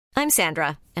I'm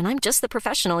Sandra, and I'm just the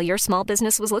professional your small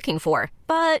business was looking for.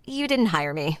 But you didn't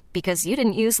hire me because you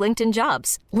didn't use LinkedIn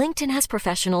Jobs. LinkedIn has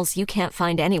professionals you can't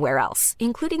find anywhere else,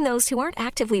 including those who aren't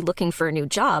actively looking for a new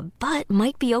job, but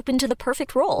might be open to the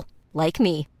perfect role, like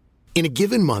me. In a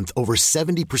given month, over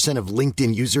 70% of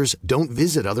LinkedIn users don't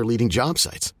visit other leading job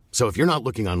sites. So if you're not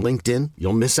looking on LinkedIn,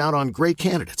 you'll miss out on great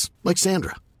candidates like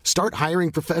Sandra. Start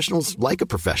hiring professionals like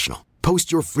a professional.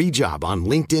 Post your free job on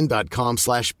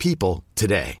linkedin.com/people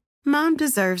today. Mom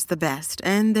deserves the best,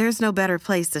 and there's no better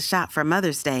place to shop for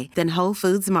Mother's Day than Whole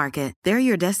Foods Market. They're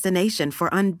your destination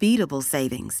for unbeatable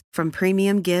savings, from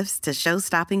premium gifts to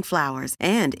show-stopping flowers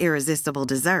and irresistible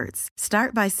desserts.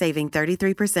 Start by saving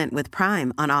 33% with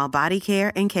Prime on all body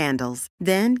care and candles.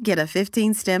 Then get a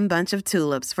 15-stem bunch of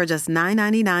tulips for just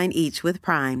 $9.99 each with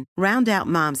Prime. Round out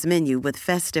Mom's menu with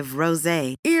festive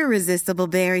rosé, irresistible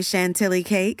berry chantilly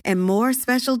cake, and more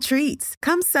special treats.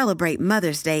 Come celebrate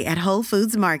Mother's Day at Whole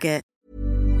Foods Market.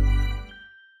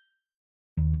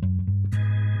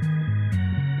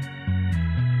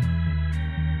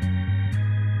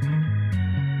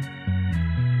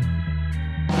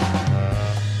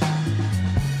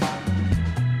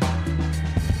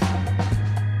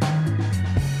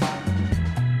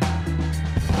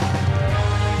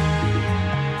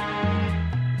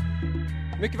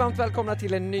 Mycket varmt välkomna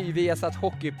till en ny Viasat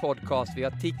Hockey-podcast. Vi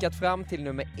har tickat fram till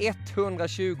nummer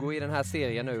 120 i den här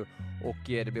serien nu. Och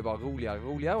det blir bara roligare och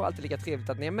roligare och alltid lika trevligt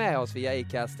att ni är med oss via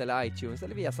Acast eller iTunes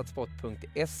eller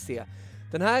viasatsport.se.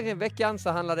 Den här veckan så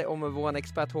handlar det om vår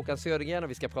expert Håkan Södergren och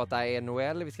vi ska prata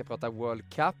NHL, vi ska prata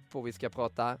World Cup och vi ska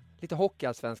prata lite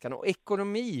hockeyallsvenskan och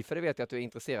ekonomi, för det vet jag att du är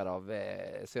intresserad av,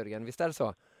 Södergren. Visst är det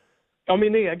så? Ja,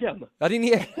 min egen. Ja, din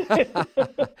egen.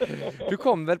 Du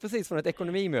kom väl precis från ett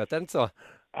ekonomimöte, inte så?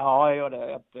 Ja, jag gör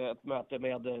det. Ett möte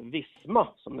med Visma,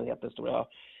 som den heter, stora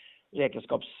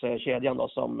räkenskapskedjan då,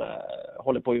 som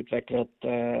håller på att utveckla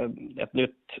ett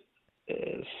nytt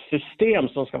system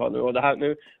som ska vara nu. Och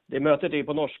det mötet är ju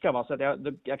på norska, va? Så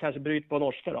jag kanske bryter på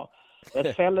norska då.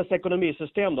 Ett fälles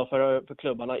ekonomisystem då för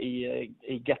klubbarna i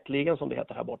Get-ligan som det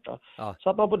heter här borta. Ja. Så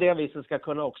att man på det viset ska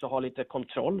kunna också ha lite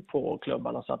kontroll på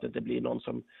klubbarna så att det inte blir någon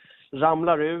som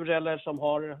ramlar ur eller som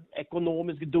har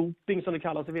ekonomisk doping som det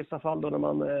kallas i vissa fall då, när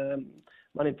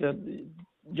man inte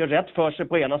gör rätt för sig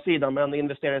på ena sidan men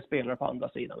investerar i spelare på andra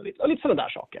sidan. Och lite sådana där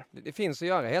saker. Det finns att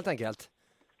göra helt enkelt.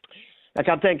 Jag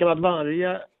kan tänka mig att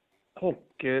varje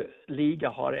hockeyliga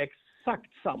har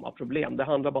exakt samma problem. Det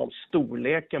handlar bara om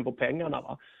storleken på pengarna,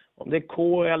 va? Om det är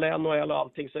KL, NHL och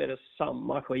allting så är det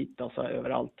samma skit alltså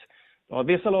överallt. Du har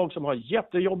vissa lag som har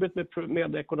jättejobbigt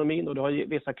med ekonomin och du har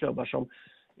vissa klubbar som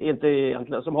inte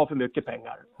egentligen, som har för mycket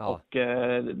pengar. Ja. Och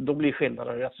då blir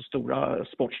skillnaderna rätt så stora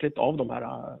sportsligt av de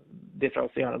här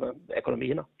differentierade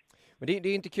ekonomierna. Men det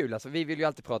är inte kul, alltså, vi vill ju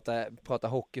alltid prata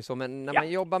hockey så, men när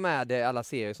man jobbar med alla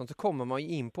serier så kommer man ju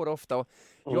in på det ofta.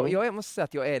 Och jag måste säga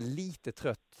att jag är lite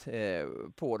trött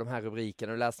på de här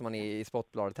rubrikerna. Nu läste man i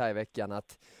Sportbladet här i veckan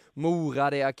att Mora,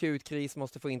 det är akut kris,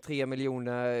 måste få in 3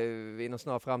 miljoner inom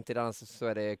snar framtid, annars så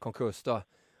är det konkurs då.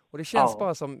 Och det känns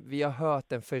bara som vi har hört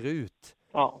den förut.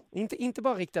 Ja. Inte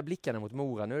bara rikta blickarna mot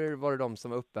Mora, nu var det de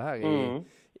som var uppe här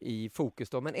i fokus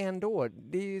då, men ändå,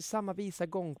 det är ju samma visa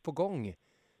gång på gång.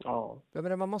 Ja.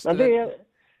 Men man måste...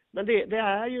 Men det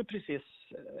är ju precis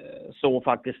så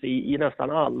faktiskt i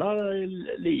nästan alla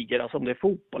ligor, alltså om det är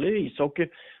fotboll eller ishockey.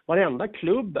 Varenda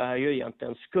klubb är ju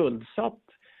egentligen skuldsatt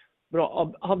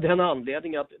av den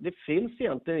anledningen att det finns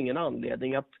egentligen ingen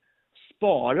anledning att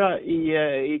spara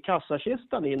i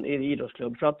kassakistan i en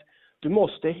idrottsklubb, för att du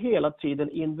måste hela tiden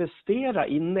investera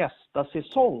i nästa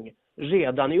säsong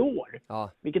redan i år.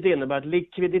 Ja. Vilket innebär att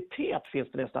likviditet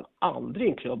finns det nästan aldrig i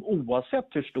en klubb oavsett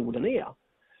hur stor den är.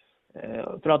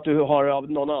 För att du har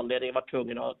av någon anledning varit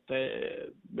tvungen att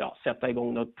sätta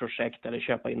igång något projekt eller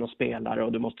köpa in någon spelare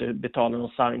och du måste betala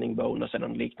någon signing bonus eller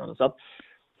något liknande. Så att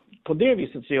på det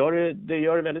viset så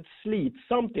gör det väldigt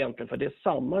slitsamt egentligen, för det är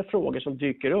samma frågor som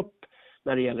dyker upp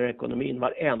när det gäller ekonomin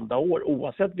varenda år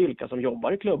oavsett vilka som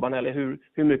jobbar i klubban eller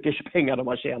hur mycket pengar de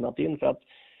har tjänat in, för att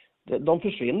de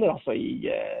försvinner alltså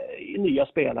i nya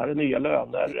spelare, nya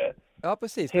löner. Ja,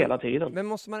 precis. Hela tiden. Men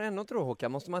måste man ändå tro,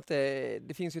 Håkan,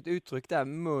 det finns ju ett uttryck där,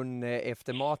 mun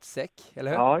efter matsäck,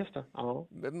 eller hur? Ja, just det. Ja.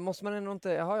 Måste man ändå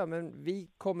inte, men vi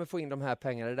kommer få in de här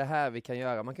pengarna, det här vi kan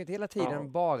göra. Man kan inte hela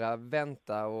tiden bara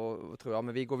vänta och tro,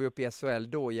 men går vi upp i SHL,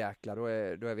 då jäklar,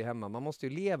 då är vi hemma. Man måste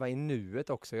ju leva i nuet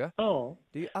också, ja? Ja.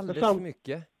 Det är ju alldeles för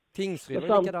mycket. Tingsryd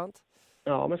är likadant.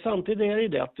 Ja, men samtidigt är det ju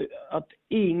det att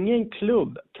ingen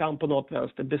klubb kan på något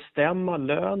vänster bestämma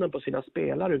lönen på sina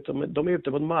spelare, utan de är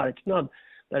ute på en marknad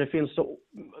där det finns så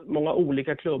många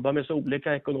olika klubbar med så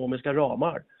olika ekonomiska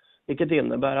ramar. Vilket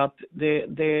innebär att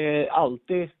det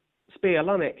alltid,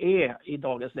 spelarna är i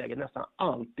dagens läge nästan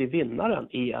alltid vinnaren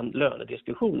i en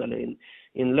lönediskussion eller i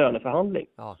en löneförhandling.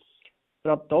 Ja. För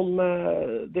att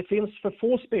det finns för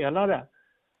få spelare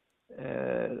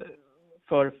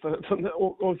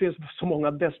och det finns så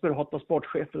många desperata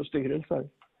sportchefer och styrelser.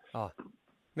 Ja.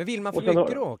 Men vill man för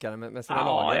mycket då, Håkan, med sina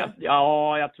lag?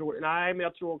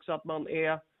 Jag tror också att man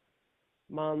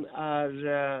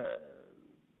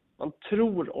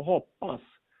tror och hoppas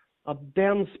att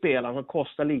den spelaren som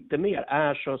kostar lite mer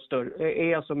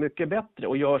är så mycket bättre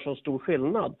och gör så stor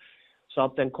skillnad så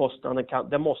att den kostnaden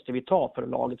den måste vi ta för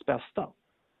lagets bästa.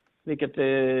 Vilket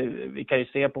vi kan ju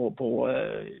se på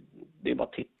det är bara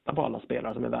att titta på alla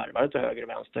spelare som är värvade till höger och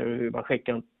vänster och hur man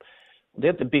skickar. Det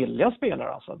är inte billiga spelare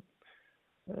alltså.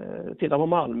 Titta på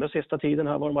Malmö sista tiden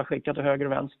här, var de har skickat till höger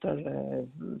och vänster.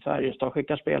 Färjestad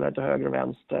skickar spelare till höger och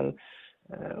vänster.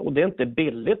 Och det är inte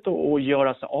billigt att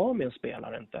göra sig av med en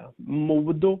spelare inte.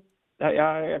 Modo,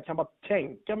 jag kan bara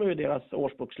tänka mig hur deras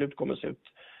årsbokslut kommer se ut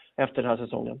efter den här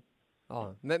säsongen.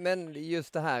 Ja, men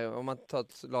just det här, om man tar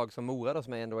ett lag som Mora då,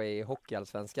 som ändå är i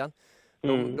Hockeyallsvenskan.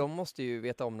 De måste ju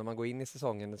veta om när man går in i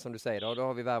säsongen, som du säger, då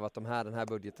har vi värvat den här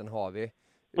budgeten har vi.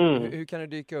 Hur kan det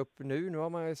dyka upp nu? Nu har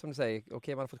man ju, som du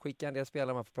säger, man har fått skicka en del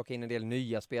spelare, man får plocka in en del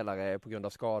nya spelare på grund av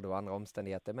skador och andra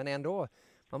omständigheter. Men ändå,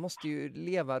 man måste ju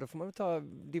leva, då får man väl ta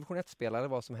division 1-spelare eller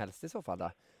vad som helst i så fall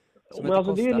där. Men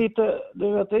alltså det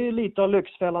är lite av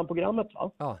Lyxfällan-programmet,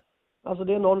 va? Ja. Alltså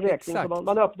det är någon räkning som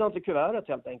man öppnar inte kuvertet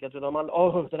helt enkelt, utan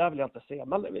det där vill jag inte se.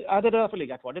 Det där får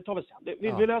ligga kvar, det tar vi sen.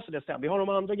 Vi löser det sen, vi har de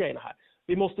andra grejerna här.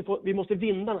 Vi måste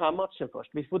vinna den här matchen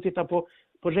först. Vi får titta på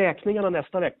räkningarna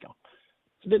nästa vecka.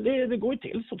 Så det går ju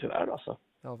till så tyvärr alltså.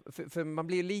 Ja, för man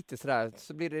blir lite sådär,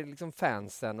 så blir det liksom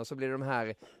fansen och så blir det de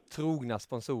här trogna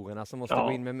sponsorerna som måste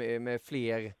gå in med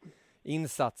fler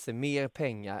insatser, mer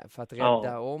pengar för att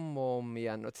rädda om och om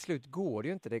igen. Och till slut går det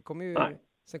ju inte. Det kommer ju,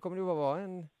 sen kommer det vara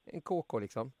en KK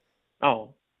liksom.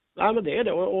 Ja, men det är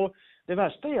det. Och det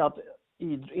värsta är att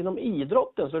inom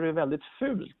idrotten så är det väldigt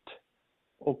fult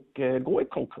att gå i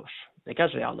konkurs. Det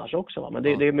kanske det är annars också, va? Men det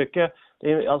är mycket,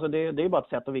 det är bara ett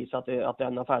sätt att visa att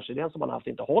den affärsidén som man har haft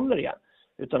inte håller igen.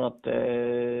 Utan att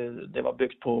det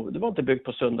var inte byggt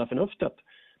på sunda förnuftet.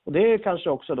 Och det är kanske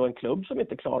också då en klubb som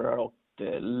inte klarar att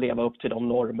leva upp till de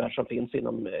normer som finns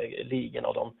inom ligan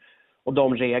och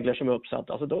de regler som är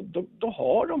uppsatta. Alltså då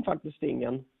har de faktiskt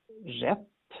ingen rätt,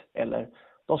 eller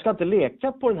de ska inte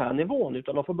leka på den här nivån,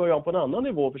 utan de får börja på en annan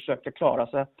nivå och försöka klara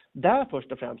sig där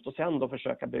först och främst, och sen då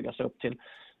försöka bygga sig upp till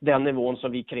den nivån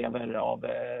som vi kräver av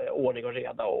ordning och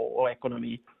reda och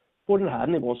ekonomi på den här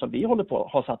nivån som vi håller på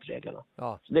att ha satt reglerna.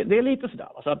 Ja. Så det är lite sådär.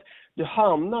 Så att du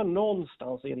hamnar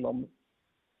någonstans inom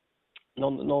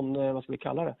någon vad ska vi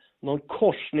kalla det? Någon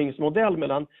korsningsmodell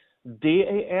mellan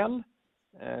DEL,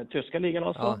 tyska ligan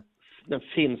alltså, den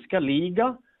finska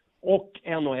liga och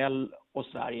NHL och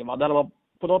Sverige. Va? Där man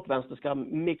på något vänster ska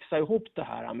mixa ihop det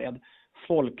här med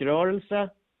folkrörelse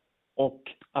och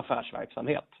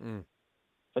affärsverksamhet.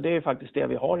 För det är faktiskt det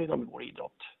vi har inom vår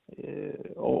idrott.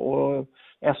 Och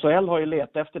SHL har ju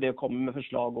letat efter det och kommit med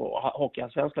förslag, och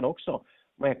Hockeyallsvenskan också,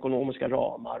 med ekonomiska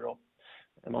ramar, och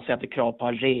man sätter krav på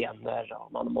arenor,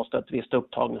 och man måste ha ett visst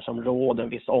upptagningsområde, en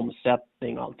viss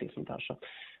omsättning och allting sånt här. Så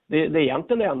det är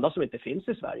egentligen det enda som inte finns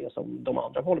i Sverige som de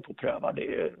andra håller på att pröva.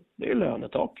 Det är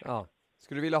lönetak. Ja.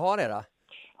 Skulle du vilja ha det då?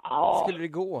 Ja, skulle det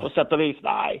gå? På sätt och vis,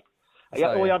 nej.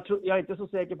 Jag är inte så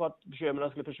säker på att bekymren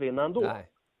skulle försvinna ändå. Nej.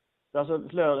 Alltså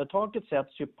lönetaket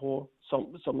sätts ju på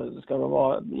som ska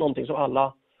vara någonting som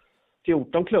alla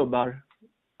 14 klubbar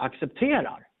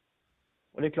accepterar.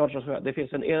 Och det är klart att det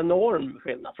finns en enorm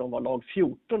skillnad från vad lag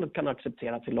 14 kan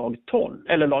acceptera till lag 12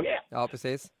 eller lag 1. Ja,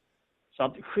 precis. Så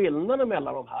att skillnaden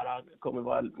mellan de här kommer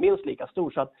vara minst lika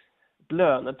stor, så att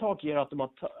lönetak ger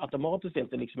automatiskt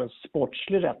inte liksom en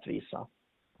sportslig rättvisa.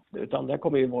 Utan det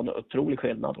kommer ju vara en otrolig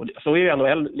skillnad. Och så är ju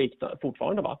NHL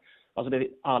fortfarande, va? Alltså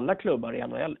alla klubbar i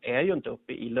NHL är ju inte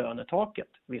uppe i lönetaket.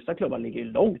 Vissa klubbar ligger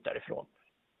ju långt därifrån.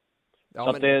 Ja,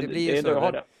 så men det blir ju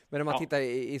så. Det. Men om man tittar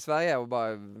i Sverige och bara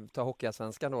tar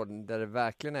Hockeyallsvenskan då, där det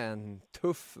verkligen är en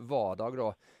tuff vardag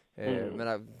då.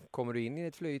 Men kommer du in i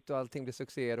ett flyt och allting blir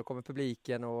succé, då kommer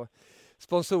publiken och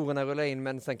sponsorerna rullar in,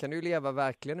 men sen kan du leva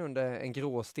verkligen under en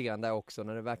grå sten där också,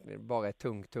 när det verkligen bara är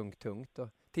tungt. Och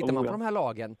tittar man på de här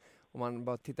lagen, om man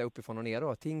bara tittar uppifrån och ner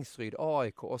då, Tingsryd,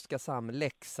 AIK, Oskarshamn,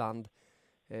 Leksand,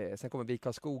 sen kommer BIK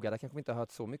Karlskoga, där kanske vi inte har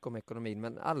hört så mycket om ekonomin,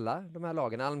 men alla de här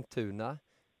lagen, Almtuna,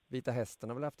 Vita Hästen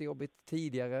har väl haft det jobbigt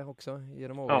tidigare också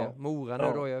genom åren. Ja. Mora nu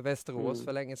då, Västerås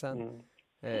för länge sedan.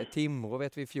 Timrå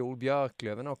vet vi i fjol,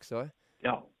 Björklöven också.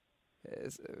 Ja.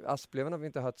 Asplöven har vi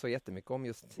inte hört så jättemycket om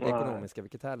just det ekonomiska,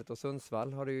 vilket härligt. Och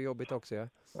Sundsvall har det ju jobbigt också.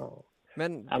 Ja.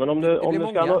 Men om du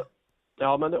ska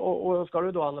och ska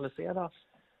du då analysera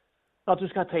att du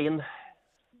ska ta in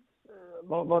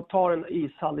vad tar en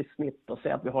ishall i snitt och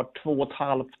säga att vi har 2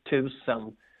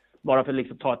 500 bara för att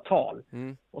liksom ta ett tal.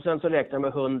 Och sen så räknar jag med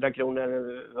 100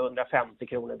 kronor, 150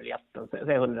 kronor biljetten. Säg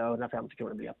 100-150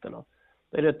 kronor biljetterna.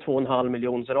 Då är det 2,5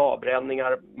 miljoner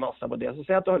avbränningar, massa på det. Så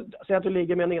säg att du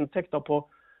ligger med en intäkt då på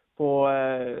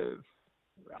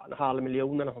 500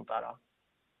 000 eller sånt där.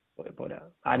 På det.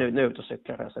 Nej, nu är jag ute och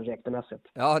cyklar förresten räknemässigt.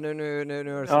 Ja, nu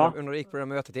när du gick på det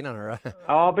mötet innan. Hörru.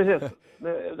 Ja, precis.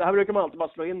 Det här brukar man alltid bara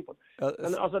slå in på.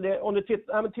 Men alltså om du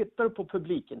tittar på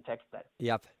publikintäkter.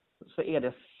 Japp. Så är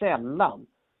det sällan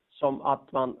som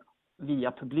att man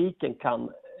via publiken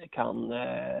kan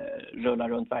rulla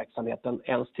runt verksamheten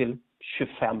ens till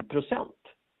 25%.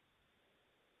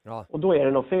 Ja. Och då är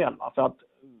det nog fel, va? För att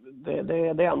det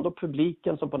är ändå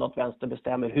publiken som på något vänster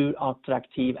bestämmer hur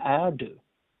attraktiv är du.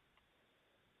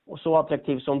 Och så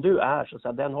attraktiv som du är, så att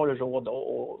säga, den har du råd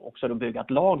att också då bygga ett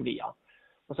lag via.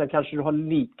 Och sen kanske du har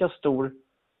lika stor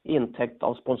intäkt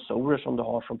av sponsorer som du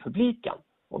har från publiken.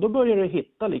 Och då börjar du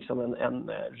hitta liksom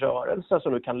en rörelse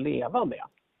som du kan leva med.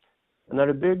 Men när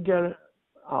du bygger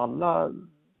alla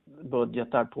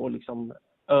budgetar på liksom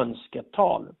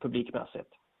önsketal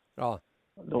publikmässigt,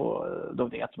 då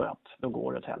vet man att då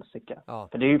går det åt helsike. Ja.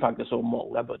 För det är ju faktiskt så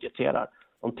många budgeterar.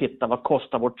 De tittar, vad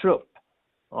kostar vår trupp?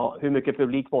 Ja, hur mycket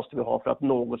publik måste vi ha för att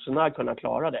något sånär kunna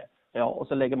klara det? Ja, och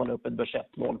så lägger man upp ett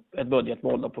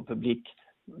budgetmål då på publik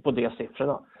på de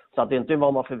siffrorna. Så att det inte är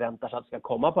vad man förväntar sig att ska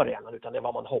komma på arenan, utan det är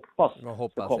vad man hoppas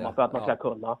ska komma för att man ska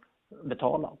kunna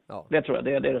betala. Ja. Det tror jag,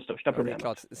 det är det största problemet. Det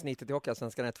är klart, snittet i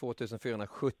Hockeyallsvenskan är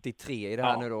 2473 i det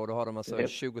här nu då. Då har de alltså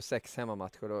 26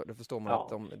 hemmamatcher. Då förstår man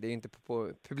att det är inte på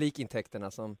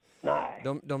publikintäkterna som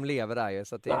de lever där ju.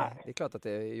 Så att det är klart att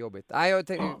det är jobbigt. Nej, jag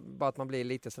tänker bara att man blir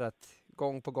lite sådär att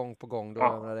gång på gång. Då,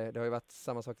 det har ju varit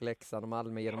samma sak i Leksand och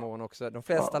Malmö genom åren också. De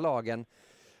flesta lagen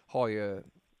har ju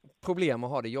problem att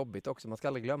ha det jobbigt också. Man ska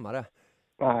aldrig glömma det.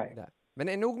 Nej.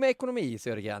 Men nog med ekonomi,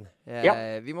 Sörgen.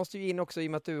 Vi måste ju in också i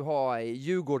och med att du har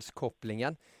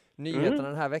Djurgårdskopplingen. Nyheterna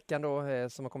den här veckan då,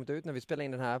 som har kommit ut när vi spelar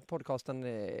in den här podcasten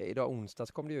idag onsdag,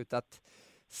 så kom det ut att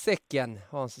Säcken,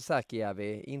 Hans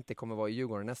Säkijärvi, inte kommer vara i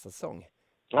Djurgården nästa säsong.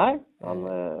 Nej, han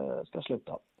ska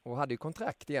sluta. Och hade ju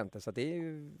kontrakt egentligen, så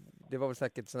det var väl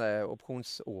säkert sån där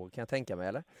optionsår, kan jag tänka mig,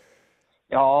 eller?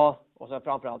 Ja, och sen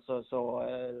framförallt så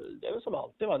det är väl som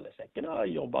alltid, Säcken har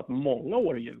jobbat många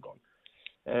år i Djurgården.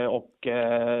 Och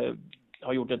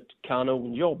har gjort ett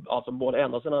kanonjobb, alltså både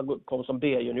ända sedan han kom som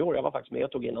B-junior, jag var faktiskt med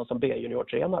och tog in honom som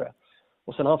B-junior-tränare.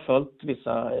 Och sen har han följt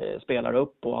vissa spelare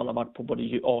upp, och han har varit på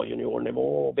både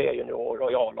A-juniornivå och B-junior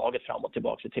och i A-laget fram och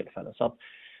tillbaka i tillfällen. Så att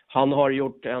han har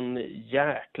gjort en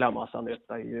jäkla massa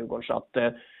nytta i Djurgården, så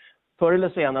att förr eller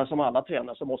senare, som alla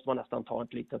tränare, så måste man nästan ta en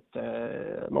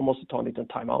liten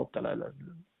timeout eller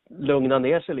lugna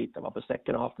ner sig lite. För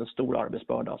Säcken har haft en stor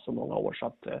arbetsbörda så många år. Så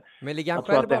att, men ligger han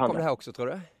själv bakom det här också, tror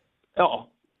du? Ja.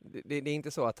 Det är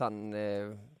inte så att han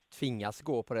tvingas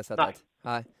gå på det sättet?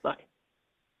 Nej.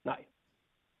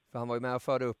 För han var ju med och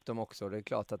förde upp dem också. Det är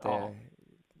klart att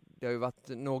det har ju varit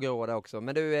några år där också.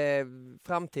 Men du,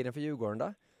 framtiden för Djurgården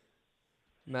då?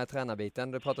 Med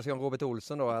tränarbiten. Det pratas ju om Robert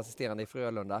Olsson då, assisterande i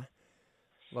Frölunda.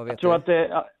 Jag tror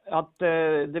att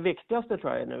det viktigaste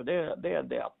tror jag nu, det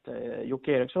är att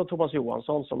Jocke Eriksson och Thomas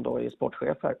Johansson, som då är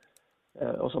sportchefer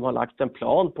och som har lagt en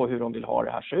plan på hur de vill ha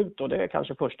det här se ut, och det är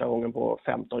kanske första gången på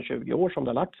 15-20 år som det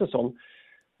har lagts en sån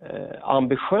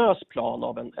ambitiös plan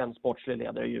av en sportslig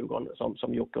ledare i Djurgården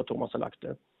som Jocke och Thomas har lagt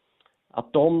det.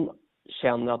 Att de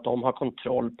känner att de har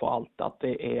kontroll på allt, att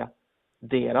det är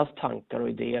deras tankar och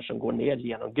idéer som går ner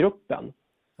genom gruppen.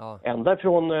 Ja. Ända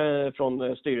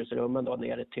från styrelserummen då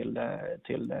ner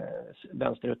till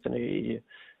vänsteruten i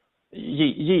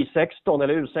J16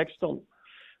 eller U16.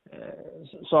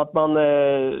 Så att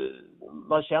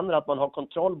man känner att man har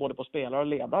kontroll både på spelare och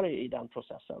ledare i den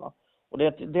processen. Va? Och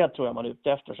det tror jag man är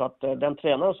ute efter. Så att den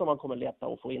tränare som man kommer leta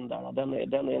och få in där,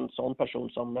 den är en sån person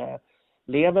som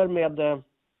lever med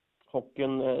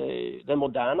hockeyn, den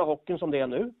moderna hockeyn som det är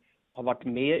nu. Har varit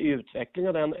med i utvecklingen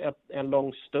av den en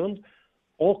lång stund.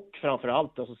 Och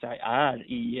framförallt så att säga,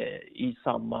 är i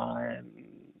samma,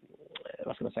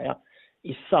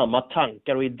 i samma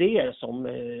tankar och idéer som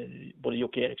både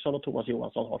Jocke Eriksson och Thomas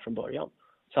Johansson har från början.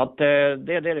 Så att det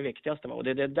är det viktigaste. Och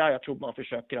det är där jag tror man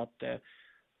försöker att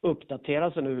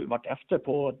uppdatera sig nu vart efter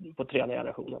på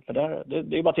tränargenerationen. För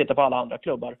det är bara att titta på alla andra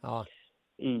klubbar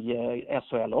i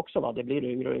SHL också. Va? Det blir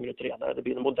yngre och yngre tränare. Det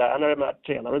blir modernare med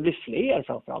tränare, och det blir fler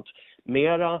framförallt.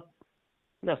 Mera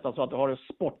nästan så att du har en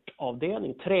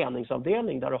sportavdelning,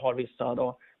 träningsavdelning där du har vissa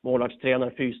då,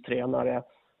 målvaktstränare, fystränare,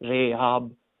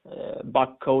 rehab,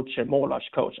 backcoacher,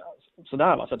 målvaktscoach.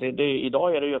 Sådär va. Så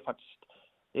idag är det ju faktiskt,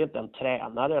 det är inte en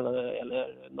tränare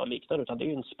eller något liknande, utan det är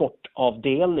ju en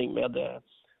sportavdelning med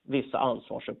vissa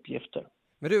ansvarsuppgifter.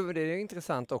 Men du, det är ju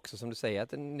intressant också som du säger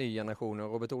att en ny generation,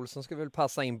 och Robert Olsson ska väl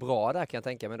passa in bra där kan jag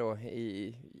tänka mig då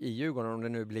i Djurgården om det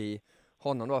nu blir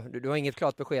honom då. Du har inget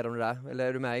klart besked om det där, eller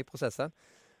är du med i processen?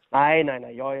 Nej.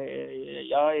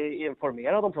 Jag är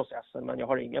informerad om processen, men jag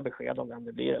har inga besked om vem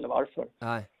det blir eller varför.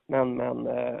 Nej. Men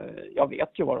jag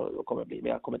vet ju vad det kommer bli,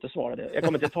 men jag kommer inte svara det. Jag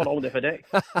kommer inte tala om det för dig.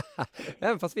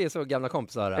 Även fast vi är så gamla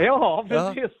kompisar. Här. Ja,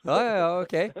 precis. Ja,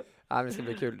 okej. Ja, det ska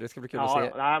bli kul. Det ska bli kul att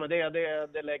se. Nej, men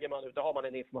det lägger man ut. Det har man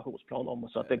en informationsplan om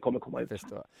så att det kommer komma ut.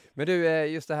 Förstår. Men du,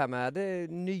 just det här med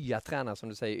nya tränare som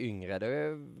du säger, yngre. Det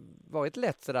har varit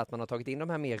lätt så att man har tagit in de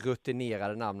här mer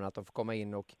rutinerade namnen, att de får komma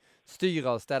in och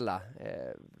styra och ställa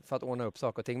för att ordna upp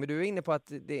saker och ting. Men du är inne på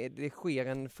att det sker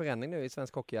en förändring nu i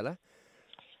svensk hockey, eller?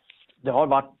 Det har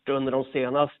varit under de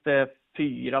senaste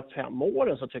 4-5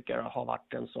 åren, så tycker jag det har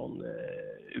varit en sån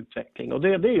utveckling. Och det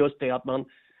är just det att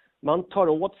man tar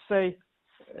åt sig,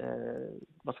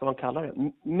 vad ska man kalla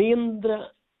det, mindre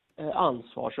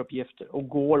ansvarsuppgifter och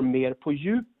går mer på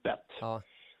djupet. Ja.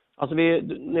 Alltså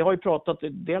ni har ju pratat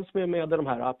dels med de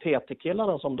här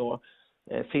PT-killarna som då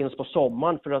finns på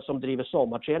sommaren, som driver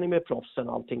sommarträning med proffsen,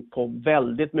 allting på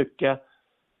väldigt mycket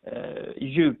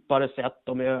djupare sätt.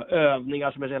 De är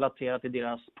övningar som är relaterade till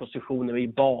deras positioner i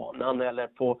banan eller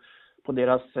på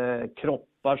deras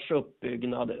kroppars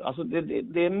uppbyggnad. Alltså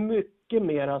det är mycket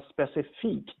mer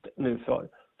specifikt nu för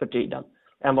tiden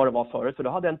än vad det var förut. För då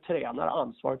hade en tränare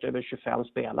ansvaret över 25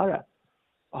 spelare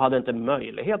och hade inte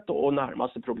möjlighet att närma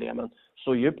sig problemen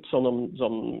så djupt som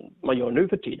man gör nu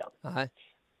för tiden. Nej.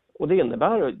 Och det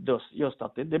innebär just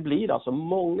att det blir alltså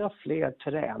många fler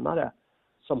tränare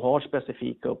som har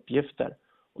specifika uppgifter.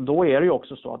 Och då är det ju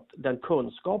också så att den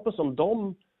kunskapen som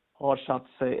de har satt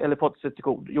sig, eller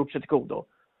gjort sig till godo,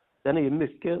 den är ju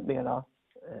mycket mera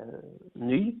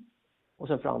ny. Och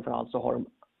sen framförallt så har de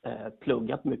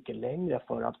pluggat mycket längre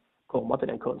för att komma till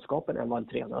den kunskapen än vad en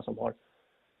tränare som har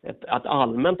ett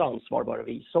allmänt ansvar bara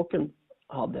ishockeyn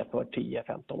hade för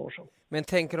 10-15 år sedan. Men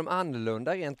tänker de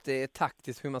annorlunda rent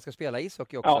taktiskt hur man ska spela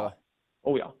ishockey också? Ja.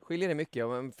 Oh ja. Skiljer det mycket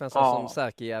för en sån som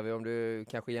Särkijärvi, om du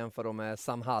kanske jämför dem med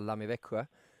Sam Hallam i Växjö?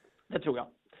 Det tror jag.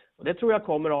 Och det tror jag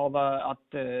kommer av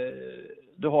att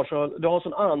du har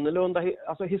sån annorlunda,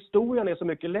 alltså historien är så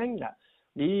mycket längre.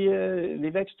 Vi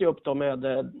växte ju upp då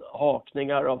med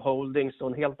hakningar av holdings och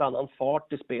en helt annan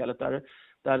fart i spelet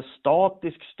där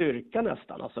statisk styrka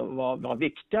nästan alltså var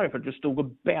viktigare, för att du stod och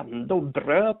bände och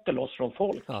bröt det loss från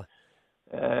folk. Ja.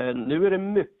 Nu är det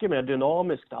mycket mer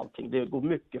dynamiskt allting. Det går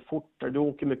mycket fortare, du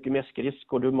åker mycket mer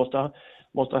skridskor, du måste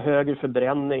ha högre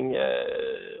förbränning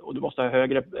och du måste ha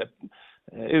högre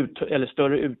eller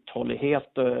större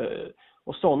uthållighet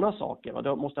och sådana saker.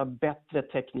 Du måste ha bättre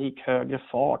teknik, högre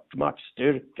fart,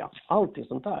 maxstyrka, allting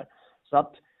sånt där. Så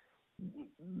att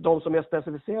de som är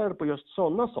specificerade på just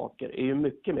sådana saker är ju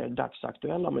mycket mer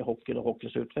dagsaktuella med hockeyn och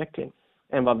hockeyns utveckling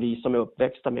än vad vi som är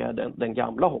uppväxta med den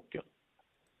gamla hockeyn.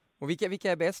 Och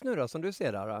vilka är bäst nu då, som du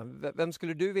ser där då? Vem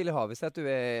skulle du vilja ha? Vi säger att du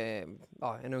är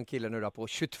en ung kille nu då på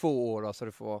 22 år då, så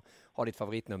du får ha ditt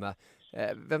favoritnummer.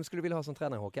 Vem skulle du vilja ha som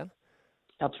tränare, Håkan?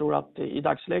 Jag tror att i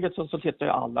dagsläget så tittar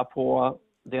ju alla på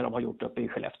det de har gjort uppe i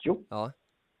Skellefteå. Ja.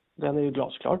 Den är ju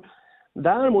glasklar.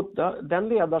 Däremot, den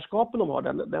ledarskapen de har,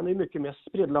 den är mycket mer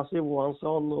spridd. Lasse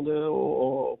Johansson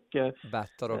och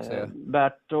Bert också.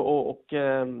 Bert och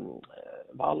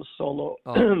Wallson och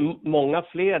många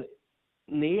fler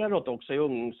neråt också i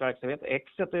ungdomsverksamhet.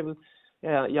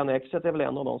 Jan Exet är väl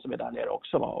en av de som är där nere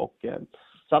också. Va? Och,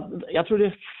 så att jag tror det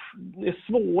är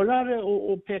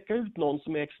svårare att peka ut någon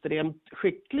som är extremt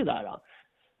skicklig där.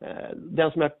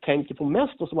 Den som jag tänker på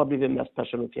mest och som har blivit mest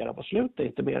personifierad på slutet,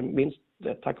 inte minst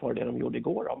tack vare det de gjorde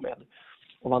igår med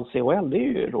och vann CHL, det är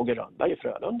ju Roger Rönnberg i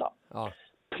Frölunda. Ja.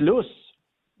 Plus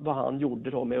vad han gjorde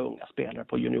då med unga spelare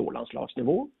på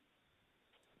juniorlandslagsnivå.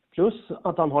 Plus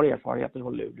att han har erfarenheter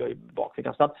från Luleå i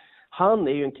bakfickan. Så att han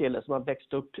är ju en kille som har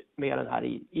växt upp med den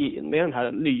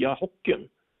här nya hockeyn.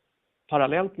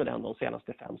 Parallellt med den de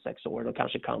senaste 5-6 åren och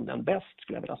kanske kan den bäst,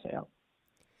 skulle jag vilja säga.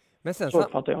 Men sen, så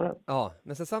uppfattar jag det. Ja,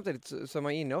 men sen samtidigt så är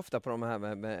man inne ofta på de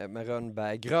här med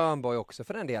Rönnberg, Grönborg också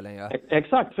för den delen. Ja.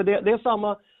 Exakt, för det är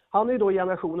samma. Han är ju då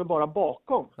generationen bara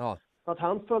bakom. Ja. Så att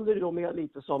han följde då med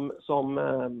lite som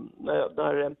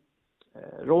när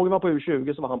Roger var på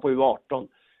U20 så var han på U18.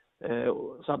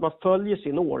 Så att man följer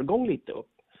sin årgång lite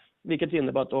upp. Vilket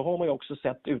innebär att då har man ju också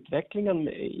sett utvecklingen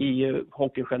i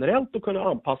hockey generellt och kunnat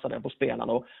anpassa den på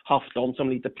spelarna och haft dem som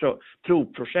lite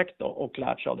provprojekt då, och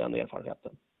lärt sig av den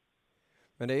erfarenheten.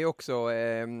 Men det är ju också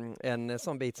en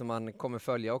sån bit som man kommer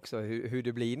följa också, hur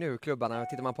det blir nu. Klubbarna,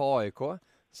 tittar man på AIK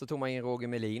så tog man in Roger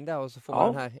Melin där och så får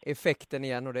man den här effekten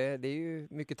igen. Och det är ju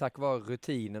mycket tack vare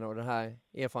rutinen och den här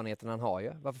erfarenheten han har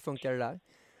ju. Varför funkar det där?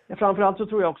 Ja, framförallt så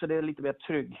tror jag också det är lite mer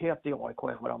trygghet i AIK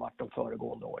än vad det har varit de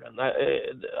föregående åren.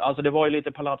 Alltså det var ju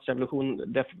lite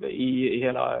palatsrevolution i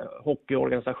hela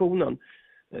hockeyorganisationen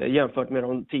jämfört med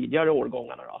de tidigare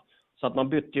årgångarna då. Så att man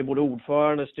bytte ju både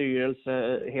ordförande,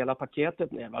 styrelse, hela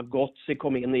paketet ner. Gotzi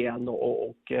kom in igen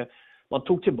och man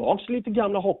tog tillbaks lite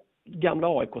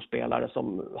gamla AIK-spelare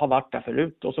som har varit där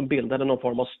förut och som bildade någon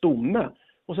form av stomme.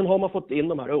 Och sen har man fått in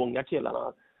de här unga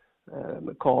killarna,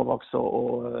 Kavax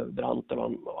och Brandt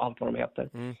och allt vad de heter.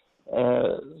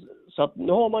 Så att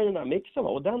nu har man ju den här mixen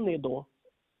och den är då,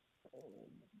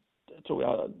 tror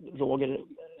jag, Roger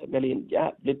Melin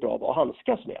jävligt bra att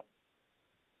handskas med.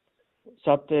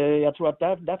 Så att jag tror att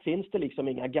där finns det liksom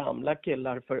inga gamla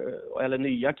killar eller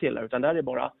nya killar, utan där är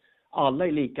bara alla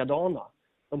är likadana.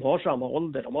 De har samma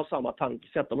ålder, de har samma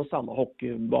tankesätt, de har samma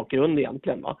hockeybakgrund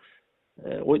egentligen, va?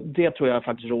 Och det tror jag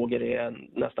faktiskt Roger är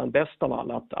nästan bäst av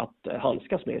alla att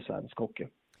handskas med i svensk hockey.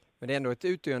 Men det är ändå ett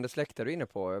utdöende släkte du är inne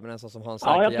på, men en sån som Hans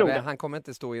han kommer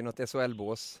inte stå i något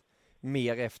SHL-bås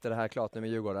mer efter det här klart nu med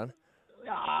Djurgården.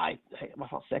 Ja, vad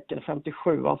fan, säkert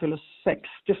 57, han fyller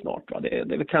 60 snart, va? Det är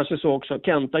väl kanske så också.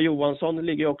 Kenta Johansson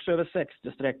ligger också över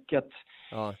 60-strecket.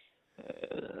 Ja.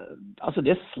 Alltså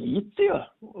det sliter ju att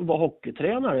vara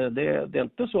hockeytränare. Det är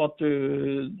inte så att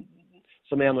du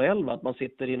som är NHL, att man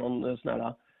sitter i någon sån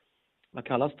här, vad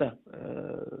kallas det,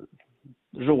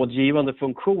 rådgivande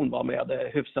funktion, va, med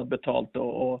hyfsat betalt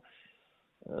och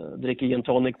dricker gin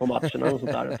tonic på matcherna och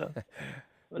sånt där.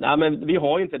 Nej, men vi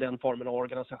har ju inte den formen av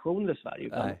organisationer i Sverige.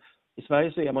 Utan i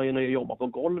Sverige så är man ju när man jobbar på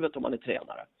golvet om man är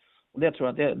tränare. Och det tror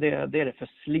jag att det är det för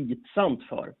slitsamt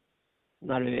för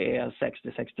när du är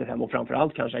 60-65 och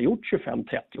framförallt kanske har gjort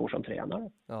 25-30 år som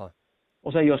tränare. Ja.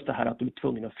 Och sen just det här att du är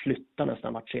tvungen att flytta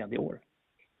nästan vart 3:e år.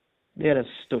 Det är den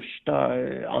största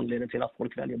anledningen till att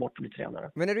folk väljer bort att bli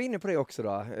tränare. Men är du inne på det också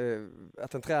då?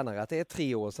 Att en tränare, att det är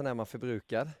 3 år sedan är man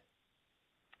förbrukad?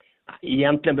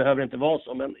 Egentligen behöver det inte vara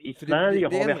så, men i Sverige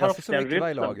har vi haft den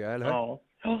rytmen. Lag, eller? Ja.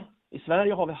 I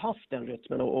Sverige har vi haft den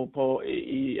rytmen och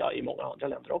i många andra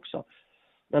länder också.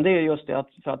 Men det är just det att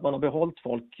för att man har behållit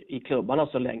folk i klubbarna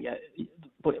så länge.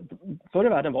 Förr i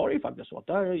världen var det ju faktiskt så.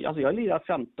 Alltså jag lirade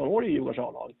 15 år i Djurgårdens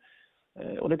A-lag.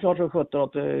 Och det är klart som 17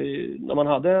 att när man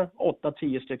hade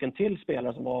 8-10 stycken till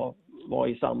spelare som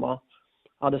var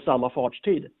hade samma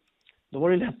fartstid. Då var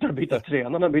det lättare att byta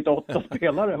tränare än byta 8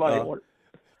 spelare varje år.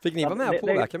 Fick ni vara med och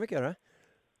påverka mycket, eller?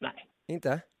 Nej.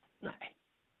 Inte? Nej.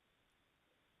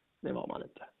 Det var man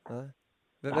inte.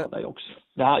 Det hade jag också.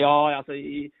 Alltså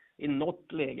i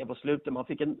något läge på slutet,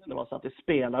 när man satt i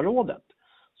spelarrådet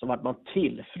så var man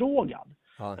tillfrågad.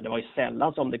 Ja. Men det var ju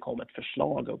sällan som det kom ett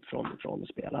förslag upp från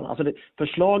spelarna. Alltså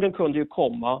förslagen kunde ju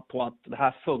komma på att det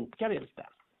här funkar inte.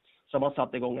 Så man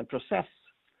satte igång en process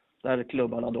där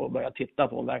klubbarna då började titta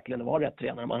på om verkligen det var rätt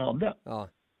tränare man hade. Ja.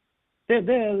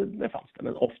 Det fanns det,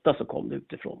 men ofta så kom det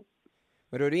utifrån.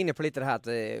 Men då är du inne på lite det här att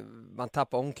man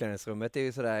tappar omklädningsrummet. Det är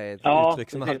ju sådär ett uttryck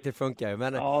som alltid funkar.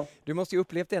 Men du måste ju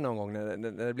upplevt det någon gång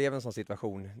när det blev en sån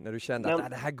situation. När du kände att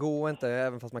det här går inte,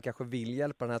 även fast man kanske vill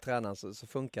hjälpa den här tränaren så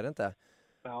funkar det inte.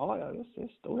 Ja,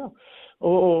 just.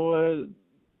 Och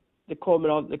det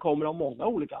kommer av många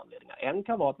olika anledningar. En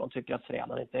kan vara att man tycker att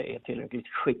tränaren inte är tillräckligt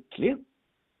skicklig.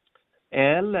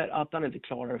 Eller att han inte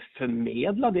klarar att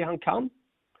förmedla det han kan.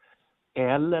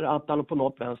 Eller att han på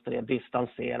något vänster är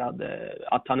distanserad.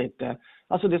 Att han inte...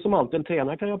 Alltså det som alltid en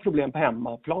tränare kan ha problem på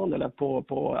hemmaplan eller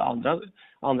på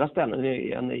andra ställen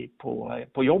än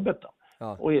på jobbet. Då.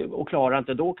 Ja. Och klarar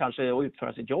inte då kanske att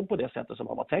utföra sitt jobb på det sättet som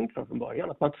han var tänkt från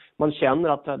början. Att man känner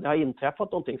att det har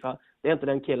inträffat någonting. För det är inte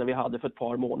den killen vi hade för ett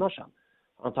par månader sedan.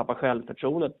 Han tappar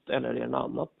självförtroendet eller är det något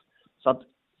annat. Så att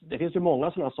det finns ju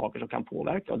många sådana saker som kan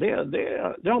påverka. Och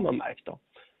det har man märkt då.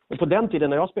 Och på den tiden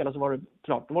när jag spelade så var det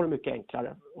klart, då var det mycket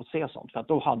enklare att se sånt. För att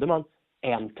då hade man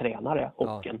en tränare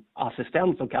och en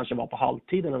assistent som kanske var på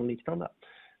halvtiden eller liknande.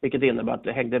 Vilket innebär att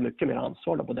det hängde mycket mer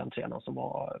ansvar på den tränaren som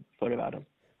var förr i världen.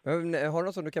 Men, har du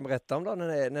något som du kan berätta om då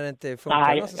när det inte funkar?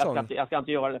 Nej, jag ska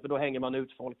inte göra det för då hänger man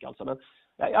ut folk alltså. Men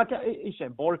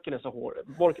Borken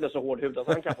är så hårdhudad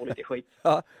så han kan få lite skit.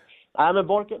 Ja. Nej, men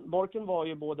Borken var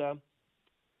ju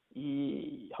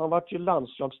han var ju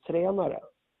landslagstränare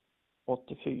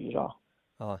 84.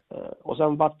 Ja. Och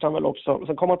sen vart han väl också,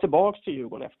 sen kom han tillbaks till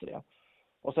Djurgården efter det.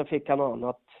 Och sen fick han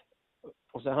annat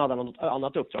Och sen hade han något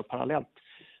annat uppdrag parallellt.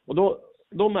 Och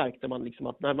då märkte man liksom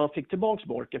att när man fick tillbaks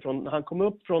Borke när han kom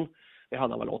upp från, vi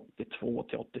hade väl 82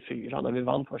 till 84 när vi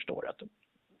vann första året.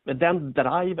 Med den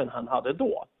driven han hade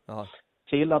då. Ja.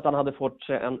 Till att han hade fått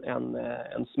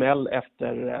en smäll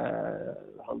efter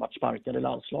han var sparkad i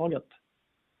landslaget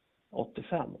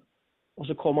 85. Och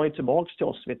så kom han ju tillbaks till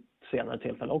oss vid ett senare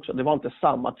tillfälle också. Det var inte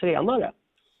samma tränare.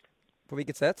 På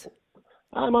vilket sätt?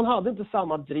 Nej, man hade inte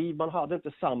samma driv, man hade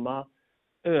inte samma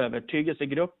övertygelse i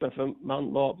gruppen. För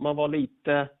man var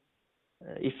lite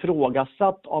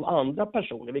ifrågasatt av andra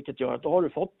personer, vilket gör att då har du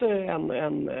fått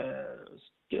en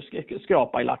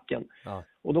skrapa i lacken. Ja.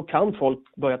 Och då kan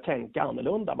folk börja tänka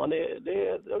annorlunda. Det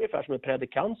är ungefär som en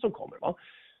predikant som kommer, va?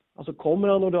 Alltså kommer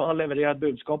han och han levererar ett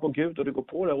budskap om Gud och du går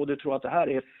på det och du tror att det här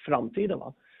är framtiden,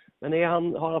 va? Men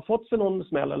har han fått sig någon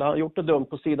smäll eller har han gjort det dumt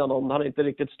på sidan om han inte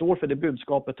riktigt står för det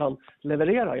budskapet han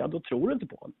levererar, ja då tror du inte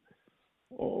på honom.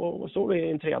 Och så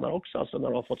är en tränare också, alltså när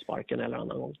de har fått sparken eller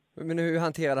annan gång. Men hur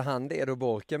hanterade han det då,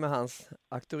 Borke, med hans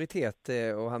auktoritet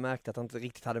och han märkte att han inte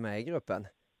riktigt hade med i gruppen?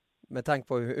 Med tanke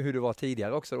på hur det var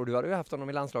tidigare också. Och du hade ju haft honom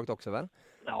i landslaget också, väl?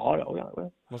 Ja.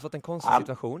 Det måste varit en konstig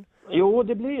situation. Jo,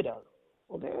 det blir det.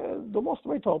 Och då måste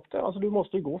man ju ta upp det. Alltså du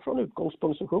måste ju gå från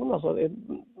utgångspunktsposition. Alltså,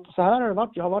 så här har det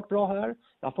varit. Jag har varit bra här.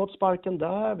 Jag har fått sparken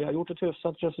där. Vi har gjort ett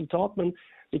hyfsat resultat. Men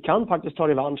vi kan faktiskt ta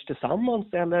revansch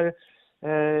tillsammans. Eller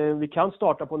vi kan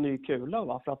starta på en ny kula.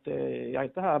 Va? För att jag är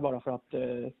inte här bara för att...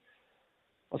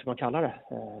 vad ska man kalla det?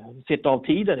 Sitta av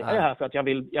tiden. Jag är här för att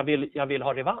jag vill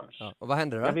ha revansch. Ja. Och vad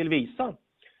hände då? Jag vill visa.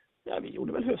 Ja, vi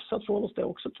gjorde väl hyfsat från oss det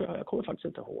också, tror jag. Jag kommer faktiskt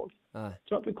inte ihåg. Nej. Jag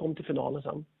tror att vi kom till finalen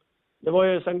sen. Det var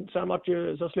ju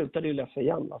sen slutade ju Leffe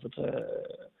igen. Alltså,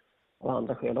 av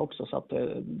andra skäl också. Så att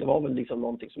det var väl liksom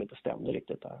någonting som inte stämde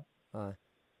riktigt där. Nej.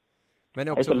 Men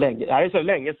också... det är så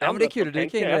länge sedan. Ja, men det är kul att du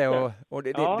gick in det. Och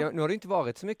ja. Nu har det inte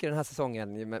varit så mycket den här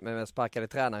säsongen med sparkade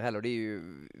tränare heller. Det är ju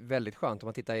väldigt skönt om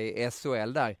man tittar i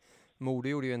SHL där. Modo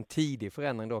gjorde ju en tidig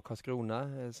förändring då.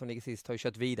 Karlskrona som ligger sist har ju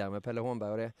kört vidare med Pelle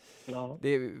Hornberg. Och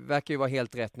det verkar ju vara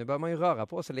helt rätt. Nu börjar man ju röra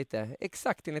på sig lite.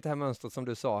 Exakt enligt det här mönstret som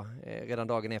du sa redan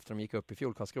dagen efter de gick upp i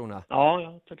fjol, Karlskrona.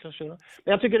 Ja, Karlskrona.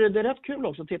 Men jag tycker det är rätt kul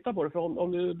också att titta på det. För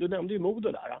om du nämnde ju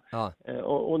Modo där. Ja.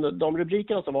 Och de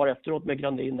rubrikerna som var efteråt med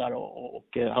Grandin där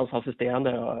och hans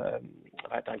assisterande,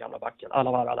 vad heter den gamla backen,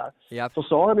 Alavara där. Ja. Så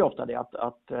sa de ju ofta det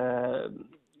att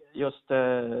just,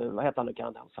 vad heter han nu,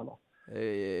 kanadensaren då?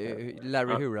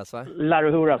 Larry Huras, va?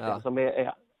 Larry Huras, ja. Som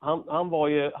han var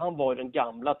ju den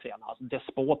gamla tränaren, alltså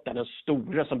despoten, den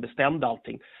store som bestämde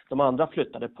allting. De andra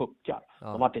flyttade puckar. Ja.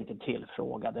 De var inte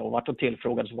tillfrågade. Och vart de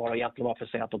tillfrågade så var det egentligen bara för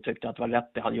att säga att de tyckte att det var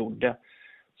rätt det han gjorde.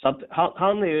 Så att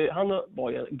han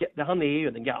är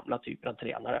ju den gamla typen av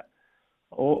tränare.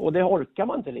 Och det orkar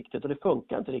man inte riktigt och det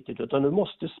funkar inte riktigt. Utan du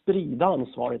måste sprida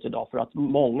ansvaret idag för att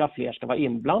många fler ska vara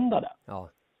inblandade. Ja.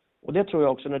 Och det tror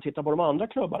jag också när du tittar på de andra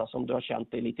klubbarna som du har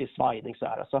känt dig lite i svajning så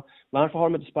här. Alltså, varför har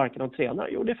de inte sparkat någon tränare?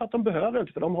 Jo, det är för att de behöver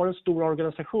inte, för de har en stor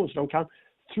organisation så de kan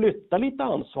flytta lite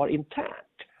ansvar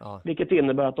internt. Ja. Vilket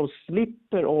innebär att de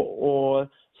slipper att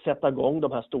sätta igång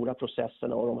de här stora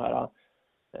processerna och de här,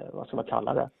 vad ska man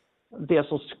kalla det? Det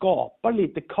som skapar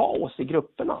lite kaos i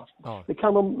grupperna. Ja. Det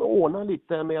kan de ordna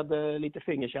lite med lite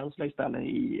fingerkänsla istället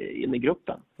in i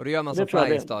gruppen. Och det gör man som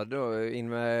Färjestad då, in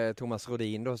med Thomas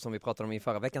Rodin då, som vi pratade om i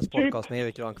förra veckans podcast med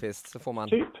Erik Granqvist, så får man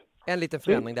en liten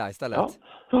förändring där istället.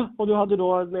 Ja. Och du hade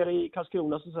då nere i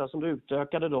Karlskrona som du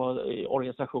utökade då i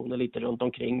organisationen lite runt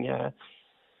omkring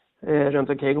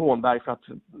Hornberg för att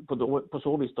på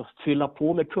så vis då fylla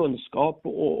på med kunskap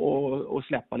och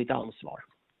släppa lite ansvar.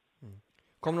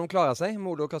 Kommer de klara sig,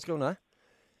 Modo och Karlskrona?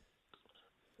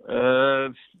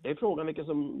 Det är frågan vilka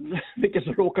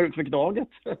som råkar ut för Gnaget.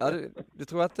 Ja, du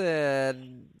tror att...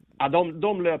 Ja,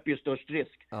 de löper ju störst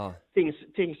risk. Ja.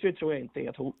 Tingsryd tror jag inte är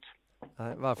ett hot.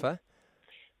 Nej, varför?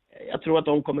 Jag tror att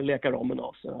de kommer leka ramen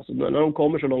av sig. Alltså, när de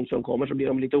kommer så långt som de kommer så blir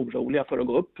de lite oroliga för att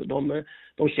gå upp.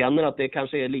 De känner att det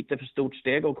kanske är lite för stort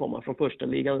steg att komma från första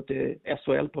ligan till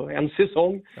SHL på en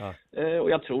säsong. Ja. Och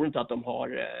jag tror inte att de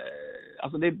har...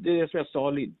 Alltså det är som jag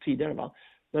sa tidigare, va?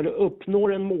 När du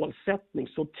uppnår en målsättning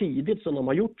så tidigt som de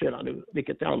har gjort redan nu,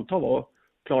 vilket jag antar var att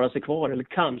klara sig kvar eller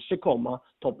kanske komma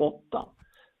topp 8.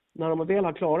 När de väl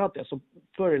har klarat det så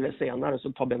förr eller senare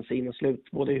så tar bensinen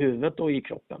slut både i huvudet och i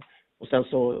kroppen. Och sen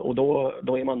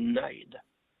då är man nöjd.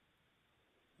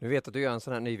 Du vet att du gör en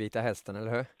sån här nyvita hästen,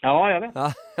 eller hur? Ja, jag vet.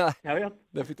 Jag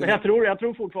vet. Men jag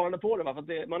tror fortfarande på det, va?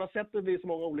 För att man har sett det vid så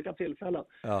många olika tillfällen.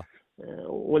 Ja.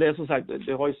 Och det är som sagt,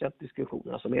 du har ju sett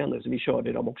diskussionerna som är nu, så vi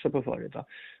körde dem också på förut. Va?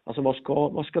 Alltså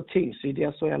vad ska Tingsryd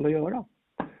i SHL att göra?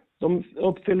 de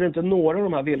uppfyller inte några av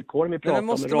de här villkoren vi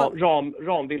pratar om,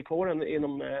 ramvillkoren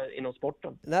inom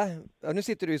sporten. Nej, nu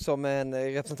sitter du som en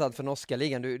representant för norska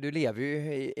ligan. Du lever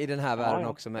ju i den här världen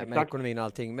också med ekonomin och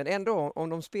allting. Men ändå, om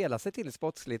de spelar sig till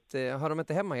sportsligt, har de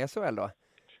inte hemma i SHL då?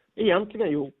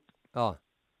 Egentligen jo. Ja.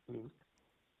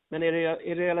 Men i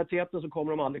realiteten så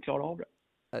kommer de aldrig klara av det.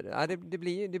 Ja, det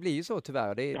blir ju så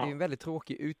tyvärr. Det är en väldigt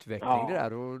tråkig utveckling det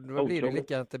där. Och då blir det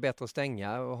lika att det är bättre att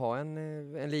stänga och ha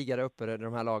en liga där uppe, där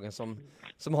de här lagen som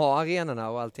har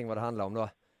arenorna och allting vad det handlar om då.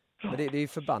 Men det är ju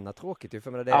förbannat tråkigt. Det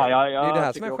är det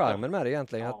här som är charmen med det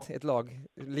egentligen. Att ett lag,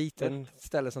 liten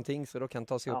ställe som Tingsryd då kan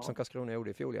ta sig upp som Karlskrona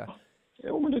gjorde i fjol. Ja.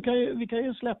 Jo, men vi kan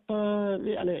ju släppa,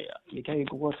 vi kan ju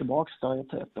gå tillbaka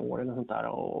ett år eller sånt där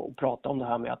och prata om det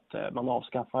här med att man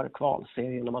avskaffar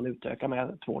kvalserien när man utökar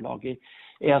med 2 lag i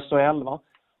SHL.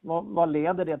 Vad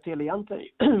leder det till egentligen?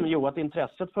 Jo, att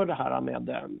intresset för det här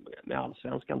med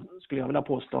allsvenskan, skulle jag vilja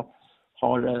påstå,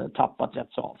 har tappat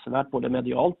rätt så avsevärt, både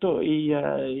medialt och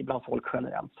bland folk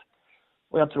generellt.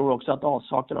 Och jag tror också att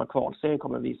avsaknaden av kvalserien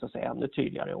kommer att visa sig ännu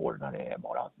tydligare i år när det är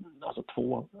bara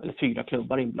 2 eller 4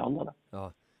 klubbar inblandade.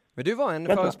 Ja. Men du var en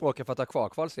förespråkare för att ha kvar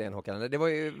kvalserien, Håkan. Det var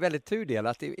ju väldigt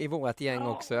tudelat i vårt gäng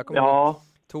också. Jag kommer ihåg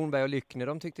Tornberg och Lyckner,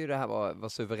 de tyckte ju det här var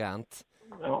suveränt.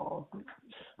 Ja.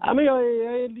 Nej, men jag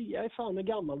är fan med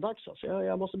gammaldags. Alltså.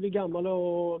 Jag måste bli gammal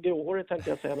och gråhårig, tänkte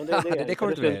jag säga. Men det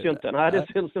syns ju inte. Nej, det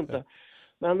syns inte.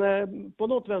 Men på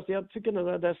något vänster, jag tycker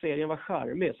den där serien var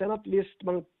charmig. Sen att visst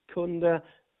man kunde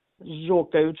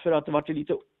råka ut för att det var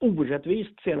lite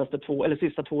orättvist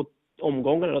sista 2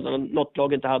 omgångarna. Där något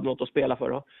lag inte hade något att spela för.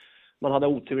 Då. Man hade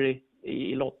otur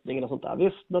i lottningen och sånt där.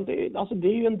 Visst, men det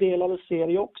är ju en del av en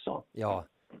serie också. Ja.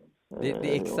 Det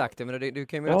är exakt det, men du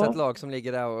kan ju möta ett lag som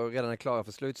ligger där och redan är klara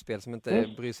för slutspel som inte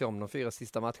bryr sig om de 4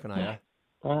 sista matcherna.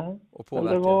 Ja. Och påverkar.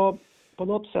 Men det var, på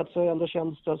något sätt så ändå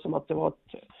kändes det som att det var ett...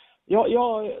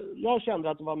 Jag kände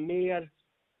att det var mer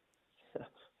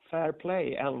fair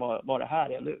play än vad det här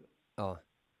är nu. Ja.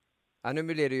 Ja, nu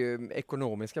blir det ju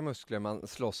ekonomiska muskler man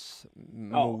slåss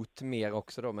mot mer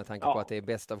också då, med tanke på att det är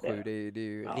bäst av 7. Det är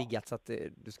ju riggat så att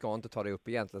du ska inte ta det upp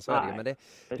egentligen, så är det ju. Men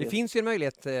det finns ju en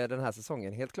möjlighet den här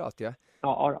säsongen, helt klart.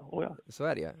 Ja. Så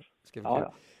är det ju.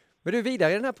 Men du,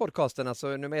 vidare i den här podcasten,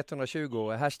 alltså nummer 120,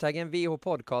 hashtaggen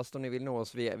VH-podcast om ni vill nå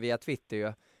oss via Twitter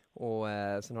ju. Och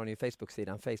sen har ni ju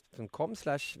Facebook-sidan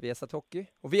facebook.com/viasathockey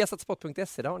och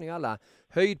viasatsport.se, där har ni ju alla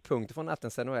höjdpunkter från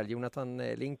nattens NHL. Jonathan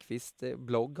Lindqvist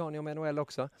blogg har ni om NHL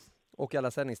också, och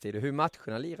alla sändningstider, hur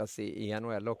matcherna liras i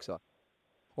NHL också.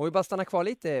 Och vi bara stannar kvar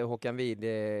lite, Håkan, vid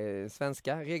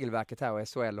svenska regelverket här och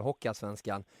SHL och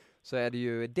Hockeyallsvenskan, så är det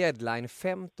ju deadline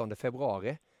 15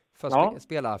 februari för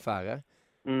spelaraffärer.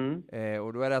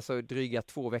 Och då är det alltså dryga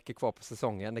 2 veckor kvar på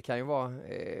säsongen. Det kan ju vara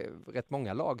rätt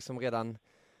många lag som redan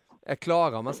är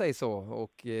klara, om man säger så,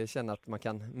 och känner att man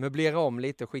kan möblera om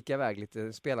lite och skicka iväg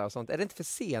lite spelare och sånt. Är det inte för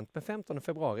sent med 15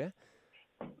 februari?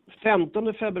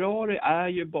 15 februari är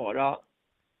ju bara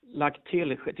lagt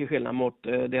till skillnad mot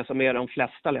det som är de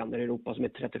flesta länder i Europa, som är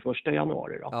 31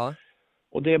 januari. Då. Ja.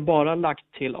 Och det är bara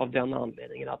lagt till av den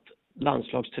anledningen att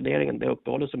landslagsturneringen, det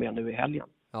uppehållet som är nu i helgen.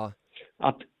 Ja.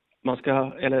 Att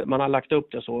man har lagt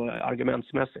upp det så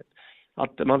argumentsmässigt.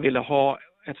 Att man ville ha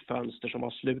ett fönster som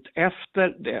var slut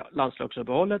efter det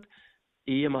landslagsuppehållet,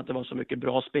 i och med att det var så mycket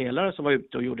bra spelare som var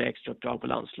ute och gjorde extra uppdrag på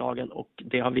landslagen, och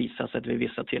det har visat sig att vid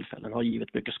vissa tillfällen har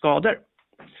givit mycket skador.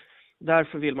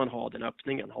 Därför vill man ha den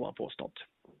öppningen, har man påstått.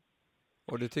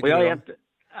 Och du tycker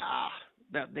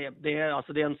det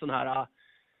är en sån här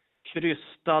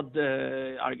krystad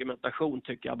argumentation,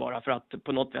 tycker jag, bara för att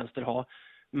på något vänster ha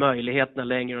möjligheterna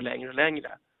längre och längre och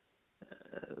längre.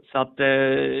 Så att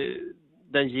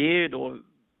den ger ju då,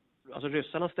 alltså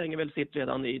ryssarna stänger väl sitt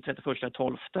redan i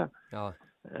 31/12. Ja.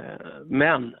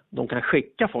 Men de kan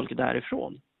skicka folk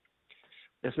därifrån.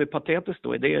 Det som är patetiskt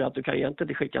då är det att du kan egentligen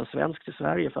inte skicka en svensk till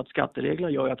Sverige, för att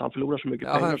skattereglerna gör att han förlorar så mycket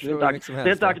pengar. Så det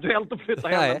är inte aktuellt att flytta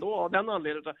hem ändå av den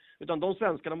anledningen. Utan de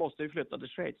svenskarna måste ju flytta till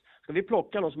Schweiz. Ska vi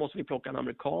plocka någon så måste vi plocka en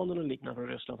amerikan och liknande från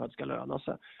Ryssland för att det ska löna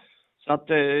sig. Så att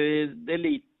det är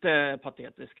lite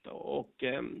patetiskt då. Och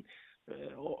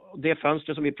det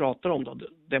fönster som vi pratar om då,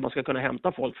 det man ska kunna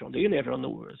hämta folk från, det är ju ner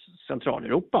från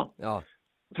Centraleuropa. Ja.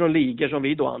 Från ligor som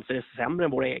vi då anser är sämre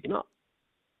än våra egna.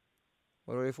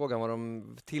 Och då är frågan vad de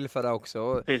tillför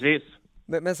också. Precis.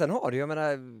 Men sen har det ju, jag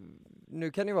menar,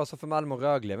 nu kan det ju vara så för Malmö och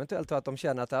Rögle eventuellt att de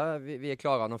känner att vi är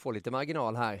klara och de får lite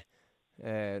marginal här.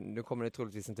 Nu kommer det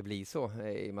troligtvis inte bli så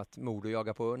i och med att Modo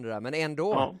jagar på under där. Men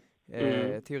ändå,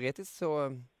 teoretiskt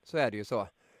så är det ju så.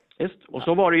 Just, och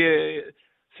så var det ju,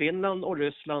 Finland och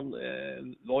Ryssland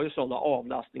var ju sådana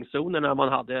avlastningszoner när man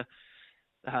hade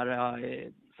det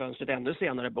här transferfönstret ännu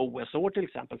senare på OS-år till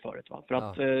exempel förut. Va? För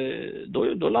att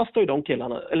då lastar ju de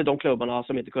killarna, eller de klubbarna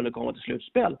som inte kunde komma till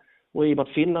slutspel. Och i och med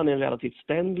att Finland är en relativt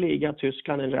stängd liga,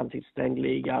 Tyskland är en relativt stängd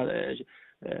liga,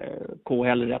 KHL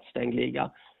är en rätt stängd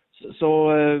liga. Så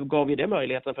gav vi det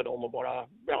möjligheten för dem att bara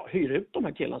hyra ut de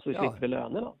här killarna så vi slipper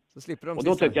lönerna. Så slipper de. Och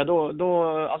då tycker jag,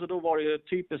 då var det ju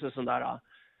typiskt en sån där...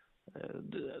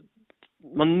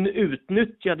 Man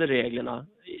utnyttjade reglerna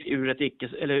ur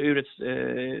ett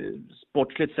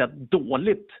sportsligt sätt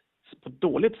på ett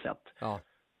dåligt sätt. Ja.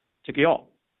 Tycker jag.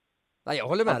 Nej, jag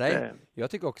håller med dig. Jag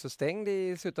tycker också stängd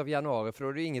i slutet av januari, för då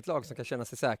är det inget lag som kan känna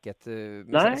sig säkert.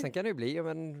 Men sen kan det ju bli,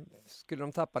 men skulle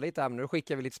de tappa lite, då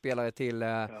skickar vi lite spelare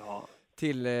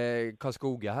till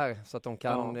Karlskoga här så att de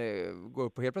kan gå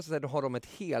upp, och helt plötsligt då har de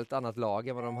ett helt annat lag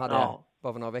än vad de hade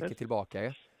bara för några veckor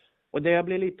tillbaka. Och det jag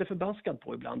blir lite förbaskad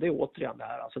på ibland, det är återigen det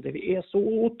här. Alltså det är så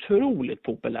otroligt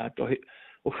populärt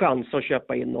att chansa att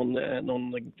köpa in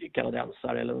någon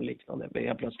kanadensare eller något liknande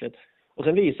helt plötsligt. Och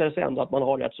sen visar det sig ändå att man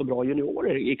har rätt så bra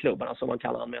juniorer i klubbarna som man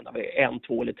kan använda vid 1,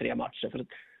 2 eller 3 matcher. För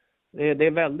det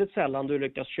är väldigt sällan du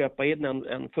lyckas köpa in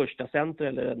en första center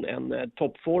eller en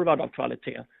toppforward av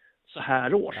kvalitet så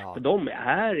här års. Ja. För de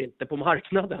är inte på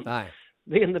marknaden. Nej.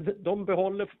 De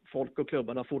behåller folk och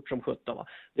klubbarna fort som 17. Va?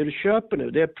 Det du köper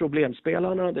nu, det är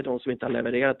problemspelarna, det är de som inte har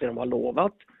levererat det de har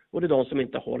lovat, och det är de som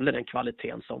inte håller den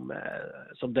kvaliteten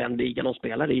som den ligan de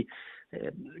spelar i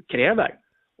kräver.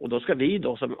 Och då ska vi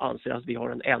då, som anser att vi har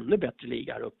en ännu bättre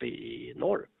liga här uppe i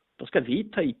norr, då ska vi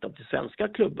ta hit dem till svenska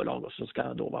klubbbolag och så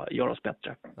ska då göra oss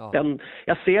bättre. Ja.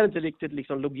 Jag ser inte riktigt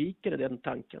liksom logiken i den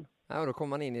tanken. Ja, och då kommer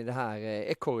man in i det här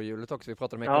ekorrhjulet också. Vi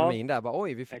pratade om ekonomin där. Bara,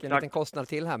 oj, vi fick en liten kostnad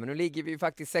till här. Men nu ligger vi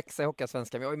faktiskt 6 i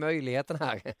Hockeyallsvenskan. Vi har ju möjligheten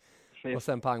här. Och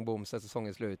sen pang, bom, så är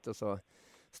säsongen slut. Och så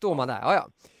står man där. Ja.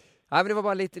 Ja, men det var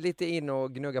bara lite in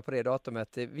och gnugga på det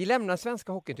datumet. Vi lämnar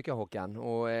svenska hockeyn, tycker jag, Håkan.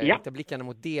 Och riktar blickarna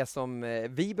mot det som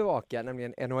vi bevakar,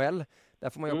 nämligen NHL. Där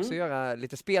får man ju också göra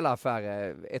lite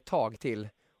spelaffärer ett tag till.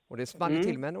 Och det small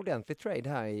till med en ordentlig trade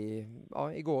här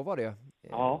igår var det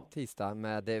tisdag,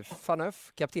 med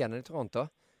Phaneuf, kaptenen i Toronto.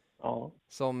 Ja.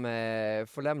 Som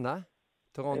får lämna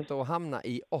Toronto och hamna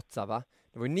i Ottawa.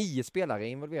 Det var ju 9 spelare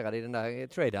involverade i den där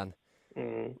traden.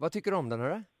 Vad tycker du om den,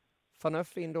 hörru?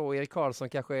 Phaneuf in då, Erik Karlsson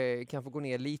kanske kan få gå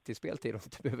ner lite i speltid och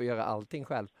inte behöver göra allting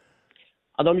själv.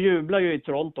 Ja, de jublar ju i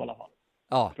Toronto i alla fall.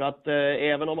 Ja. För att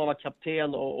även om han var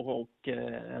kapten och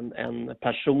en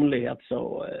personlighet,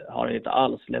 så har han inte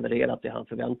alls levererat det han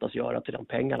förväntas göra till de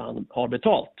pengarna han har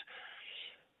betalt.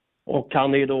 Och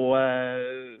han är ju då,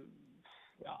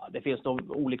 det finns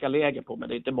nog olika läger på, men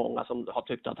det är inte många som har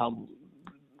tyckt att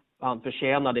han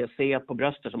förtjänar det se på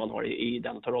bröstet som han har i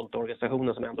den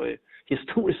Toronto-organisationen, som ändå är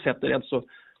historiskt sett är rätt så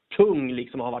tung,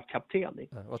 liksom har varit kapten i.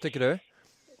 Vad tycker du?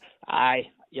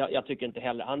 Nej, jag tycker inte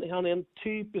heller. Han är en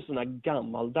typisk sån här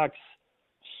gammaldags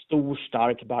stor,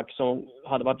 stark back som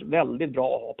hade varit väldigt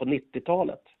bra att ha på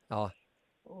 90-talet. Ja.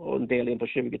 Och en del in på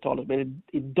 20-talet. Men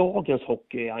i dagens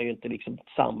hockey är han ju inte liksom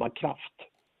samma kraft.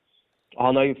 Och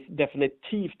han har ju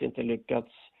definitivt inte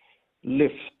lyckats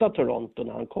lyfta Toronto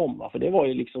när han kom. För det var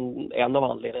ju liksom en av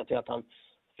anledningarna till att han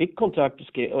fick kontrakt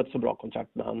och ett så bra kontrakt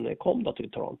när han kom då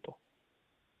till Toronto.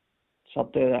 Så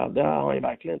att det har han ju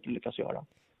verkligen inte lyckats göra.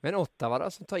 Men Ottawa då,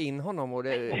 som tar in honom, och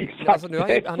alltså nu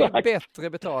han är bättre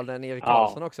betald än Erik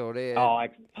Karlsson också. Och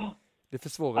det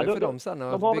försvårar ju för dem sen.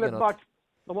 De har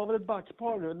väl ett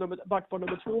backpar nu. Backpar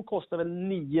nummer 2 kostar väl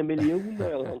 9 miljoner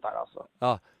eller sånt där alltså.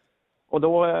 Ja. Och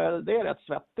då det är rätt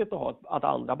svettigt att ha ett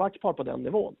andra backpar på den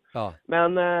nivån. Ja.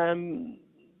 Men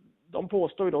de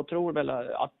påstår ju då, tror väl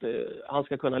att han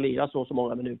ska kunna lira så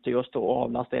många minuter just då och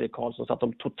avlasta Erik Karlsson så att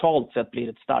de totalt sett blir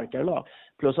ett starkare lag.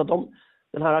 Plus att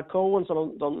den här Cohen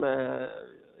som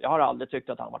jag har aldrig tyckt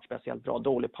att han varit speciellt bra,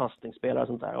 dålig passningsspelare och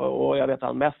sånt där. Och jag vet att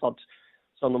han Message,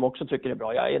 som de också tycker är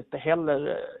bra. Jag är inte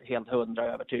heller helt 100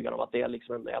 övertygad om att det är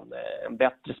liksom en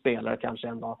bättre spelare kanske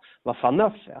än vad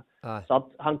Phaneuf är. Nej. Så att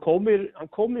han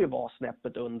kommer ju vara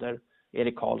snäppet under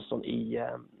Erik Karlsson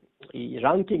i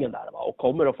rankingen där, va? Och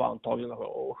kommer att få antagligen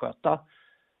att sköta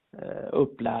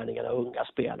upplärningen av unga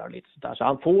spelare och lite sådär. Så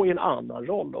han får ju en annan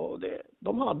roll, och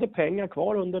de hade pengar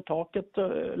kvar under taket,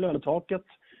 lönetaket.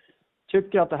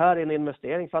 Tycker att det här är en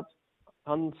investering, för att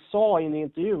han sa i en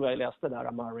intervju jag läste där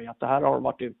av Murray att det här har de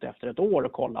varit ute efter ett år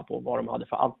och kolla på vad de hade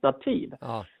för alternativ.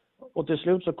 Ja. Och till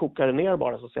slut så kokar det ner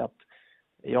bara så att säga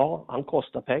att han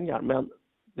kostar pengar, men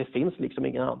det finns liksom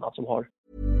ingen annat som har.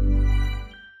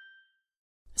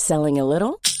 Selling a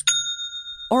little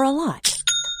or a lot?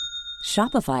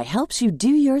 Shopify helps you do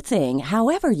your thing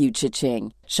however you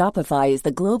cha-ching. Shopify is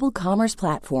the global commerce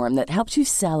platform that helps you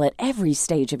sell at every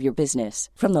stage of your business.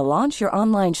 From the launch your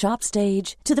online shop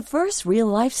stage to the first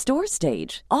real-life store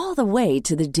stage, all the way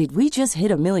to the did we just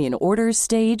hit a million orders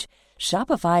stage.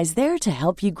 Shopify is there to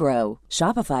help you grow.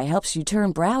 Shopify helps you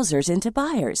turn browsers into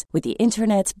buyers with the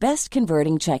internet's best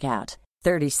converting checkout.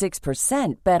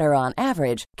 36% better on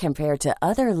average compared to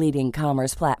other leading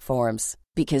commerce platforms.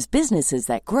 Because businesses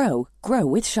that grow, grow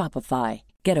with Shopify.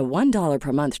 Get a $1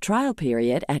 per month trial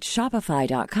period at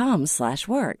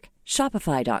shopify.com/work.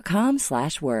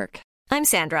 Shopify.com/work. I'm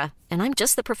Sandra, and I'm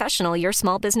just the professional your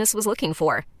small business was looking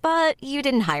for. But you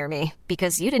didn't hire me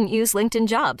because you didn't use LinkedIn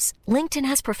Jobs. LinkedIn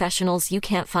has professionals you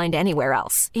can't find anywhere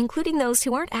else, including those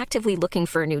who aren't actively looking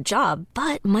for a new job,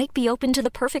 but might be open to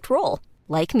the perfect role,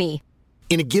 like me.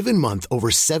 In a given month, over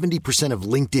 70%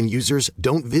 of LinkedIn users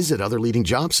don't visit other leading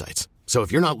job sites. So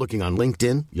if you're not looking on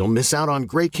LinkedIn, you'll miss out on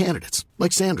great candidates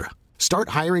like Sandra. Start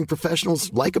hiring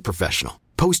professionals like a professional.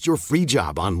 Post your free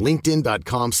job on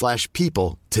linkedin.com/people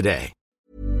today.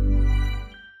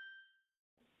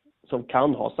 Som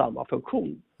kan ha samma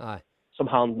funktion Nej. som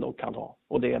han nog kan ha.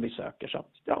 Och det vi söker. Så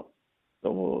att, ja,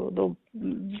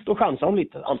 då chansar de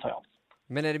lite, antar jag.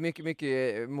 Men är det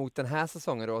mycket mot den här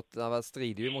säsongen då? De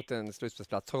strider ju mot en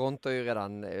slutspelsplats. Toronto är ju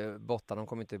redan borta. De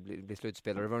kommer inte bli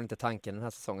slutspelare. Det var inte tanken den här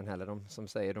säsongen heller. De som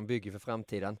säger, de bygger för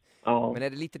framtiden. Ja. Men är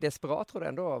det lite desperat tror du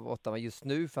ändå av Ottawa just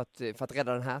nu för att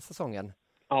rädda den här säsongen?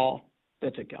 Ja,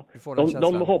 det tycker jag.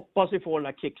 De hoppas ju få den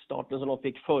här kickstarten som de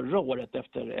fick förra året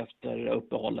efter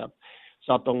uppehållet.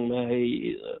 Så att de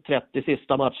i 30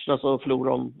 sista matcherna så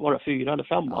förlorade de, var det 4 eller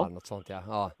 5? Ja, något sånt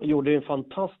ja. De gjorde en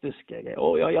fantastisk grej.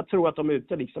 Och jag tror att de är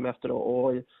ute liksom efter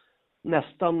och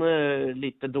nästan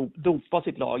lite dopa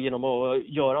sitt lag genom att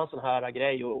göra en sån här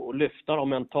grej och lyfta dem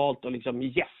mentalt och liksom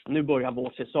yes, nu börjar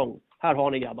vår säsong. Här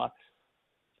har ni grabbar.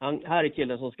 Här är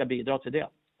killen som ska bidra till det.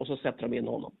 Och så sätter de in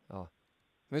honom. Ja.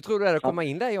 Men hur tror du det är att komma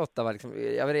in där i Ottawa? Liksom,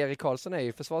 jag vet, Erik Karlsson är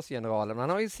ju försvarsgeneralen, men han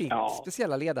har ju sin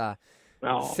speciella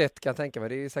sätt kan jag tänka mig.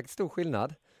 Det är ju säkert stor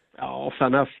skillnad. Ja,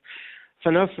 Faneuf,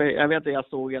 jag vet att jag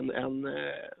såg ett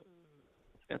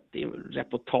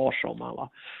reportage om han va.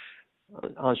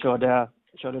 Han körde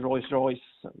Rolls Royce,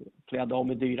 klädde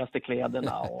om i dyraste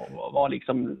kläderna och var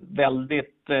liksom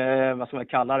väldigt, vad ska man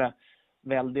kalla det,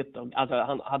 väldigt, alltså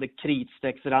han hade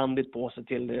kritstrecksrandigt på sig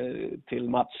till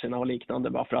matcherna och liknande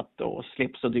bara för att och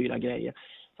slips och dyra grejer.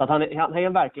 Så att han är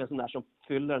verkligen sån där som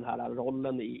fyller den här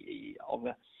rollen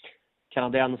av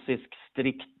kanadensisk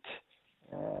strikt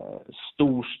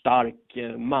stor stark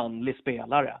manlig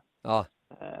spelare. Ja.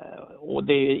 Och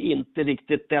det är inte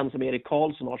riktigt den som Erik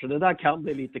Karlsson har, så det där kan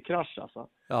bli lite krasch alltså.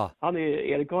 Ja.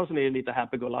 Erik Karlsson är lite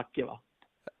happy-go-lucky va?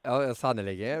 Ja,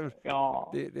 sannolikt.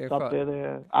 Ja, det så att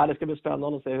det ska bli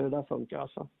spännande att se hur det där funkar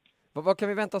alltså. Vad kan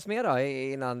vi vänta oss mer då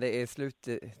innan det är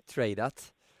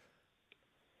sluttradat?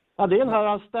 Ja, det är den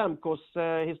här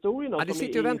Stamkos-historien. Ja, du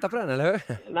sitter ju och väntar på den, eller hur?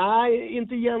 Nej,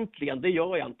 inte egentligen. Det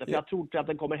gör jag inte. För jag tror inte att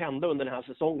den kommer hända under den här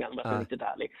säsongen. Men, jag är riktigt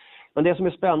ärlig. Men det som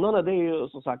är spännande det är ju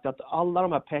som sagt att alla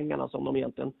de här pengarna som de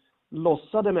egentligen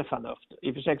lossade med Faneuf.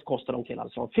 I och för sig kostade de killarna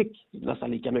som de fick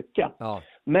nästan lika mycket. Ja.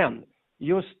 Men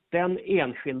just den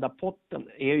enskilda potten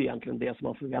är ju egentligen det som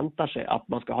man förväntar sig att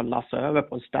man ska ha lassa över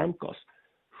på en Stamkos.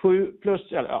 7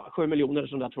 miljoner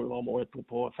som jag tror det var om året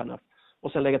på Faneuf.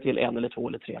 Och sen lägga till 1 eller 2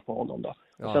 eller 3 på honom då.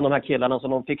 Ja. Och sen de här killarna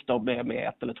som de fick då med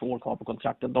 1 eller 2 år kvar på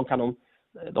kontraktet, de kan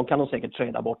de säkert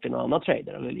trada bort i någon annan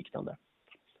trader eller liknande.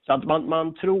 Så att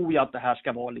man tror ju att det här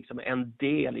ska vara liksom en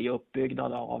del i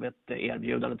uppbyggnaden av ett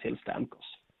erbjudande till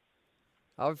Stamkos.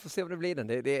 Ja, vi får se om det blir den.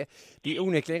 Det är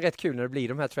onekligen rätt kul när det blir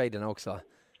de här traderna också.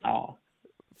 Ja.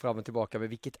 Fram och tillbaka, men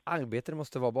vilket arbete det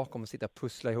måste vara bakom att sitta och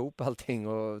pussla ihop allting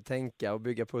och tänka och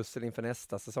bygga pussel inför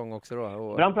nästa säsong också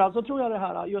då. Framförallt så tror jag det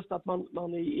här just att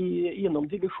man inom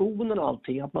divisionen och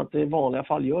allting, att man inte i vanliga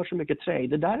fall gör så mycket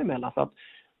trader däremellan för att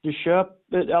du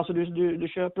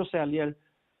köper och säljer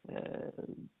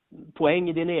poäng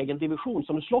i din egen division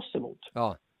som du slåss emot.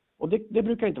 Ja. Och det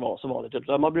brukar inte vara så vanligt,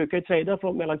 utan man brukar ju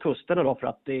trada mellan kusterna då för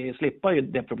att slippa ju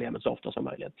det problemet så ofta som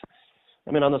möjligt.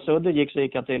 Jag menar när Söder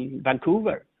gick han till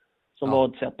Vancouver som var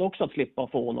ett sätt också att slippa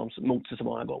få honom mot sig så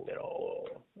många gånger.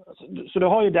 Så det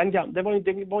har ju det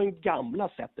var ju gamla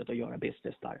sättet att göra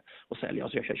business där och sälja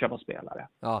och köpa spelare.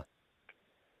 Ja.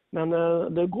 Men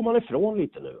det går man ifrån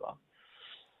lite nu va.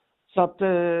 Så att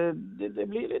det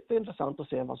blir lite intressant att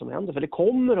se vad som händer. För det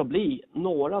kommer att bli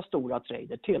några stora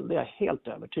trader till. Det är jag helt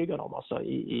övertygad om alltså,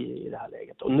 i det här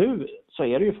läget. Och nu så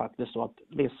är det ju faktiskt så att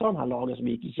vissa av de här lagen som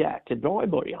gick jäkligt bra i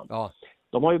början. Ja.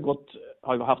 De har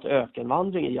ju haft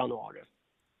ökenvandring i januari.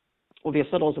 Och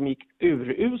vissa av de som gick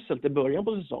uruselt i början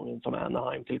på säsongen, som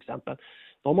Anaheim till exempel,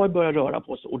 de har ju börjat röra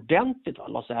på sig ordentligt. Va?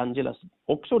 Los Angeles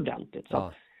också ordentligt.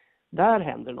 Så där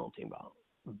händer någonting. Va?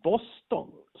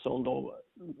 Boston, som då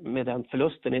med den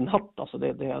förlusten i natt, alltså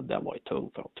det var ju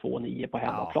tungt för 2-9 på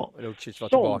hemmaplan. Ja, Lucic var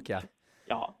tillbaka.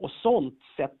 Ja, och sånt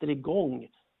sätter igång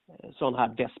sån här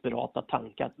desperata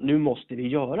tankar att nu måste vi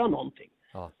göra någonting.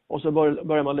 Ja. Och så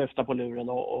börjar man lyfta på luren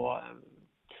och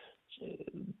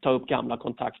ta upp gamla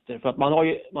kontakter. För att man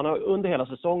har under hela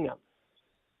säsongen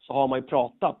så har man ju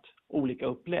pratat olika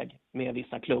upplägg med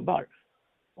vissa klubbar.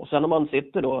 Och sen när man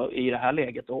sitter då i det här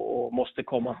läget och måste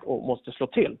komma och måste slå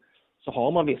till, så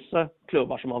har man vissa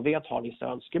klubbar som man vet har vissa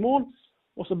önskemål,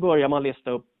 och så börjar man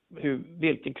lista upp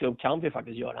vilken klubb kan vi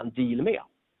faktiskt göra en deal med.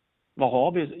 Vad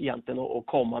har vi egentligen att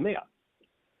komma med?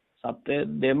 Så att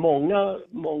det är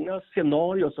många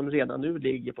scenarier som redan nu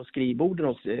ligger på skrivborden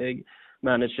hos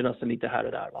managerna, så lite här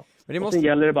och där. Va? Men och sen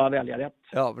gäller det bara att välja rätt.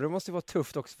 Ja, men det måste vara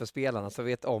tufft också för spelarna som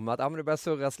vet om att det börjar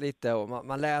surras lite och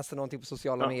man läser någonting på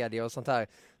sociala medier och sånt här.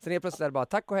 Sen är det plötsligt bara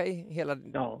tack och hej.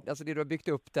 Alltså det du har byggt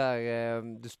upp där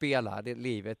du spelar, det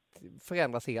livet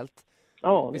förändras helt.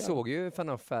 Ja, vi såg ju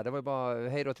Phaneuf här, det var ju bara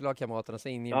hej då till lagkamraterna, så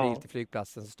in i en bil till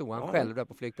flygplatsen, så stod han själv där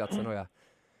på flygplatsen och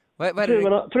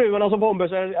fruarna som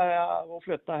bomber och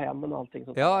flytta hem och allting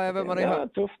sånt. Ja, man har ju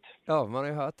hört, tufft. Ja, man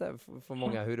har ju hört det för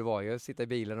många hur det var ju, sitta i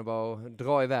bilen och bara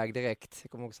dra iväg direkt.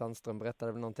 Jag kommer ihåg Sandström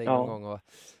berättade väl någonting någon gång. Och,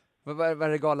 vad är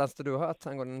det galnaste du har hört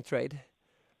angående en trade?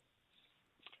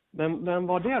 Vem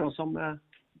var det då som...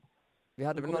 Vi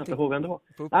hade väl någonting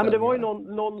Nej, men det var ju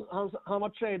någon han var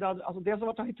tradad, alltså det som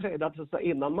var tradad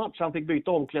innan match, han fick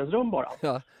byta omklädningsrum bara.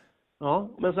 Ja,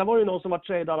 men sen var det ju någon som var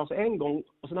tradad alltså en gång,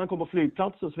 och sen när han kom på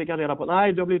flygplatsen så fick han reda på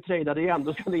nej, du har blivit tradad igen,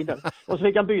 då ska ni den. Och så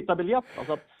fick han byta biljett.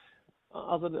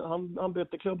 Alltså han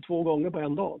bytte klubb 2 gånger på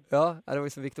en dag. Ja, det var ju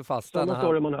som Victor Fast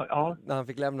när han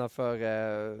fick lämna för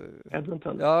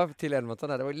Edmonton. Ja, till Edmonton.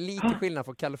 Det var lite skillnad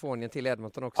från Kalifornien till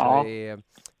Edmonton också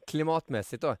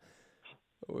klimatmässigt då.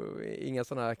 Och inga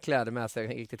sådana kläder med sig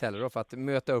riktigt heller då, för att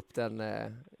möta upp den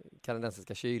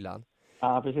kanadensiska kylan.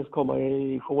 Ja, precis. Komma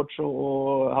i shorts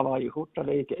och Hawaii-skjorta.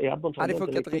 Det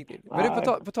funkar inte riktigt. Men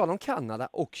du, på tal om Kanada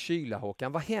och kyla,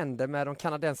 Håkan, vad händer med de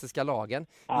kanadensiska lagen?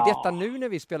 I detta nu när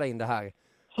vi spelar in det här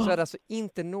så är det alltså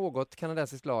inte något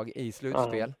kanadensiskt lag i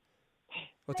slutspel.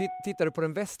 Och tittar du på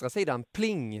den västra sidan,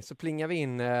 så plingar vi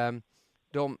in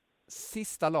de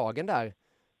sista lagen där.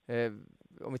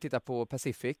 Om vi tittar på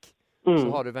Pacific så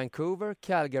har du Vancouver,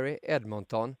 Calgary,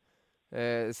 Edmonton.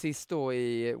 Sist då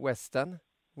i Western,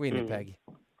 Winnipeg.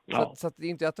 Så att det är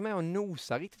inte att de är och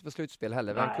nosar riktigt på slutspel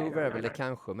heller. Vancouver är väl det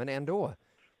kanske, men ändå.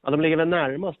 Ja, de ligger väl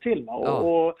närmast till.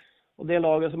 Va? Och det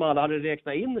laget som alla hade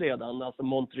räknat in redan, alltså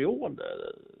Montreal,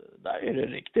 där är det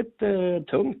riktigt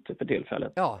tungt för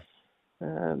tillfället. Ja.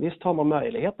 Visst har man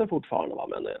möjligheten fortfarande, va?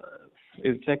 Men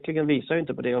utvecklingen visar ju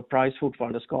inte på det, och Price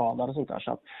fortfarande skadad och sånt där.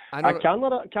 Så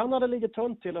att, Kanada ligger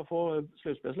tunt till att få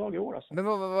slutspelslag i år. Alltså. Men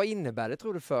vad innebär det,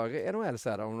 tror du, för NHL så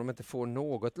här, om de inte får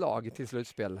något lag till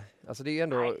slutspel? Alltså det är ju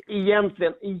ändå...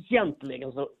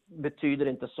 Egentligen så betyder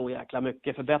det inte så jäkla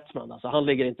mycket för Bettman. Alltså han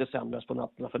ligger inte sämre på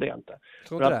natterna för det inte.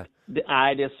 Tror du det? Det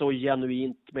är så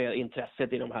genuint med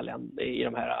intresset i de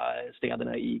här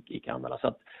städerna i Kanada, så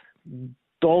att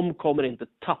de kommer inte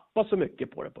tappa så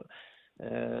mycket på det.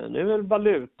 Nu är väl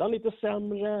valutan lite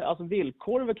sämre, alltså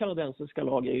villkor för kanadensiska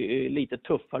lag är lite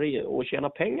tuffare att tjäna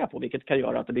pengar på, vilket kan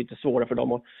göra att det blir lite svårare för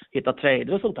dem att hitta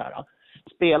trader och sånt där.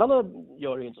 Spelarna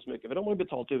gör ju inte så mycket, för de har ju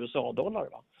betalt USA-dollar.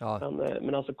 Va? Ja.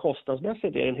 Men alltså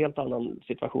kostnadsmässigt är det en helt annan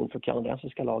situation för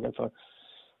kanadensiska lagen för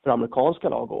amerikanska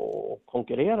lag, och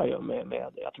konkurrera ju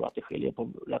med, jag tror att det skiljer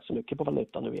på rätt så mycket på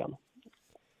valutan nu igen.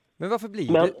 Men varför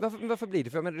blir det?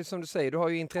 För som du säger, du har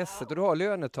ju intresset och du har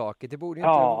lönetaket. Det borde ju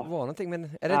inte vara någonting. Men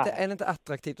är det inte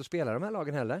attraktivt att spela de här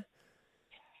lagen heller?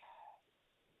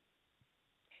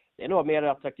 Det är nog mer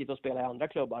attraktivt att spela i andra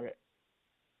klubbar.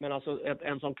 Men alltså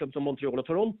en sån klubb som Montreal och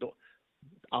Toronto,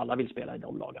 alla vill spela i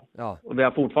de lagen. Ja. Och vi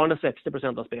har fortfarande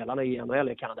 60% av spelarna i NHL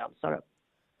är kanadensare.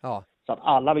 Ja. Så att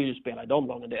alla vill ju spela i de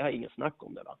lagen. Det är ingen snack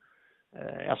om det, va?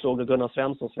 Jag såg Gunnar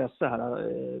Svensson, Svesse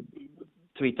här,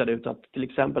 tweetade ut att till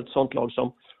exempel ett sånt lag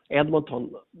som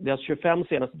Edmonton, deras 25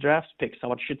 senaste draft picks har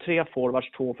varit 23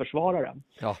 forwards, 2 försvarare.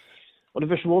 Ja. Och det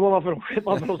förstår man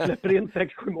varför de släpper in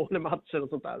 6-7 mål i matchen och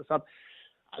sånt där. Så att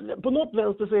på något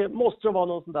vänster så måste det vara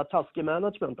någon sån där taskig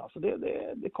management. Alltså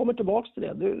det kommer tillbaka till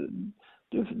det.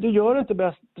 Du gör inte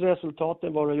bäst resultat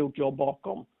än vad du har gjort jobb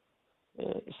bakom.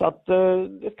 Så att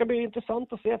det ska bli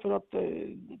intressant att se, för att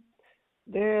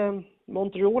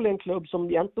Montreal är en klubb som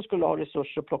egentligen skulle ha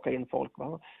resurser att plocka in folk.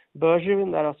 Va?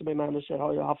 Bergevin där, alltså med manager,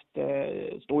 har ju haft,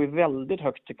 står ju väldigt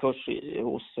högt till kurs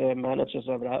hos managers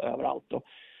överallt. Och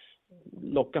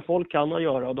locka folk kan man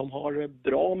göra, och de har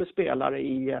bra med spelare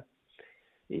i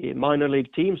minor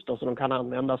League teams då, så de kan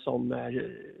använda som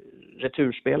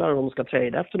returspelare om de ska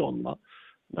trade efter någon. Va?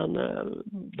 Men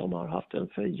de har haft en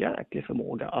för jäklig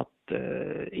förmåga att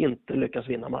inte lyckas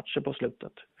vinna matcher på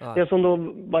slutet. Ja. Det som då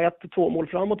var 1-2 mål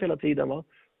framåt hela tiden, va?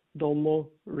 De och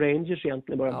Rangers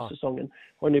egentligen i början av säsongen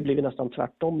har nu blivit nästan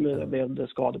tvärtom med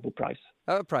skador på Price.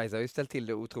 Ja, Price har ju ställt till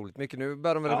det otroligt mycket. Nu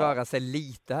börjar de väl röra sig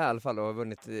lite här i alla fall och har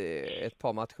vunnit ett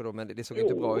par matcher då, men det såg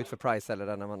inte bra ut för Price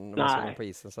heller när man såg honom på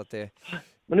isen. Så att det...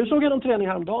 Men nu såg jag någon träning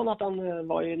häromdagen att han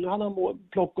nu hade han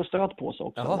plock och stöt på sig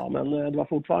också. Men det var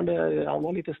fortfarande, han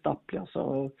var lite stapplig.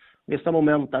 Alltså, vissa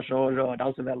moment där så rörde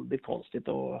han sig väldigt konstigt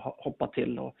och hoppade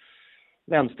till. Och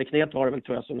vänsterknät var det väl,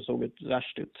 tror jag, som såg ut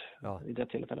värst ut i det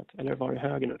tillfället. Eller var det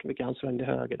höger nu? Vilket han svängde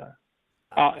höger där.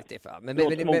 Ja,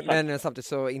 men samtidigt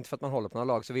så, inte för att man håller på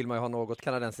några lag, så vill man ju ha något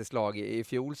kanadensiskt lag. I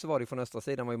fjol så var det från östra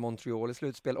sidan var ju Montreal i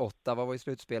slutspel, Ottawa var i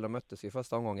slutspel och möttes i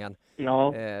första omgången.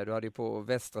 Ja. Du hade ju på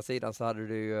västra sidan så hade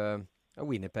du ju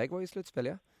Winnipeg var i slutspel,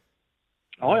 ja.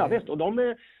 Ja, visst. Och de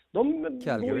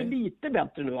går ju lite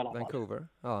bättre nu i alla fall. Vancouver,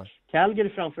 ja. Calgary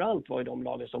framförallt var ju de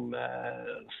lagen som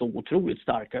såg otroligt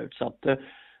starka ut. Så att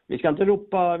vi ska inte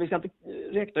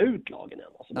räkna ut lagen än.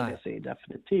 Alltså, det ser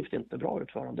definitivt inte bra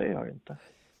ut för dem, det gör det inte.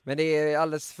 Men det är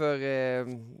alldeles för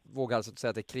vågar alltså att säga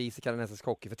att det är kris i kanadensisk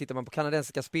hockey. För tittar man på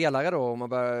kanadensiska spelare då, om man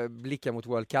börjar blicka mot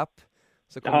World Cup,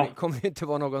 så kommer det inte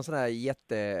vara någon sån här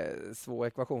jättesvår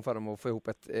ekvation för dem att få ihop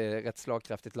ett rätt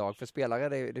slagkraftigt lag. För spelare,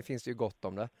 det finns ju gott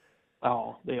om det.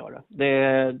 Ja, det gör det.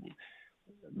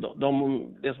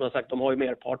 Det som jag sagt, de har ju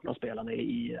merparten av spelarna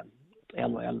i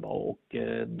NHL och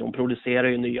de producerar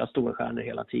ju nya stora stjärnor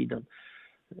hela tiden.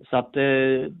 Så att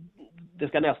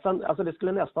det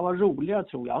skulle nästan vara roligare,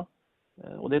 tror jag.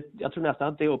 Och jag tror nästan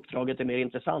att det uppdraget är mer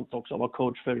intressant också att vara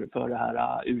coach för det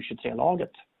här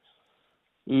U23-laget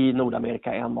i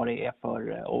Nordamerika än vad det är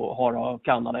för att ha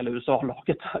Kanada eller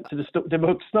USA-laget, det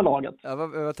vuxna laget. Ja,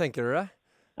 vad tänker du då?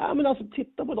 Ja, men alltså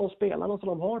titta på de spelarna som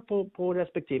de har på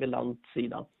respektive lands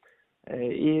sida.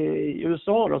 I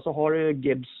USA då, så har du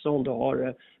Gibson, du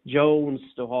har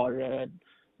Jones, du har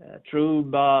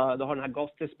Trouba, du har den här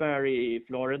Gostisbehere i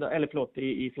Florida, eller förlåt,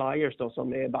 i Flyers då,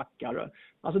 som är backar.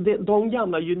 Alltså de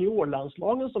gamla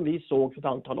juniorlandslagen som vi såg för ett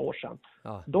antal år sedan.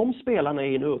 Ja. De spelarna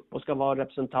är nu upp och ska vara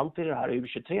representanter i det här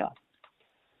U23.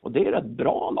 Och det är rätt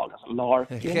bra lag. Alltså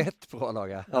Larkin. Rätt bra lag,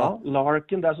 ja.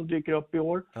 Larkin där som dyker upp i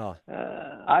år. Ja.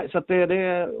 Så att det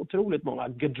är otroligt många.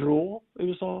 Gaudreau,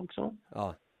 USA också.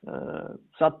 Ja.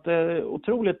 Så att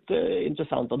otroligt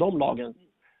intressant av de lagen.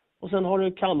 Och sen har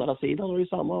du Kanada-sidan och det är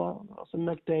samma. Alltså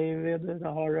McDavid, det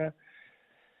har...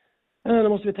 Nu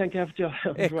måste vi tänka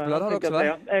efter. Ekblad har också,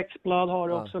 va? Ekblad har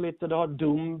också lite. Det har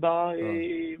Dumba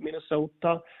i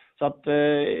Minnesota. Så att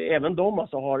även de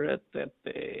alltså har ett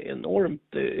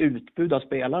enormt utbud av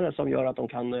spelare som gör att de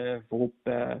kan få ihop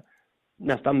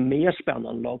nästan mer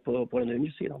spännande lag på den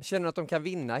yngre sidan. Känner du att de kan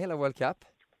vinna hela World Cup?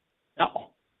 Ja,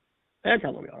 det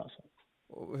kan de göra. Alltså.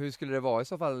 Och hur skulle det vara i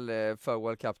så fall för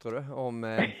World Cup, tror du? Om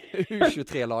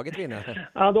U23-laget vinner?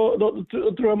 Ja, då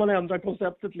tror jag man ändrar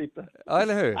konceptet lite. Ja,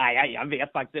 eller hur? Nej, jag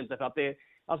vet faktiskt inte. För att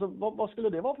alltså, vad skulle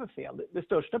det vara för fel? Det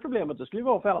största problemet det skulle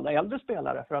vara för alla äldre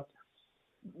spelare. För att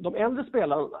de äldre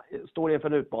spelarna står inför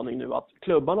en utmaning nu att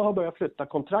klubbarna har börjat flytta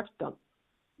kontrakten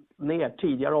ner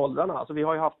tidigare åldrarna. Alltså vi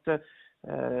har ju haft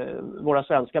våra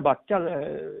svenska backar,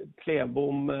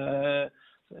 Klebom,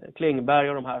 Klingberg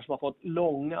och de här som har fått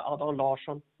Adam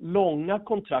Larsson, långa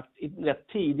kontrakt i rätt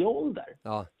tidig ålder.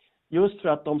 Ja. Just för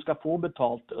att de ska få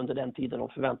betalt under den tiden de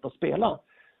förväntas spela.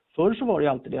 Förr så var det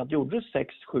alltid det att gjorde du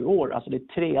 6-7 år, alltså det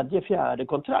 3:e, 4:e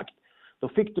kontrakt, då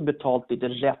fick du betalt lite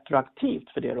retroaktivt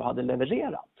för det du hade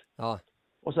levererat. Ja.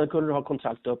 Och sen kunde du ha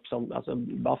kontrakt upp som, alltså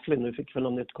Bufflin nu fick väl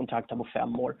något nytt kontrakt här på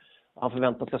 5 år. Han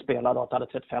förväntas ska spela då att han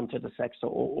hade 35-36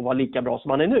 och var lika bra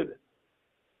som han är nu.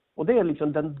 Och det är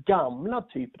liksom den gamla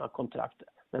typen av kontrakt.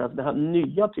 Men alltså den här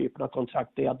nya typen av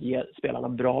kontrakt är att ge spelarna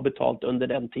bra betalt under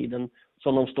den tiden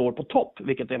som de står på topp,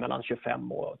 vilket är mellan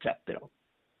 25 och 30 då.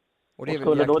 Och det är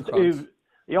väl jätteskönt.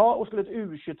 Ja, och skulle ett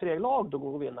U23-lag då gå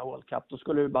och vinna World Cup, då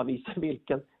skulle du bara visa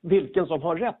vilken som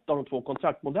har rätt av de 2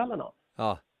 kontraktmodellerna.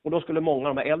 Ja. Och då skulle många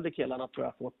av de här äldre killarna, tror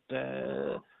jag, fått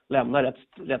lämna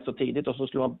rätt så tidigt. Och så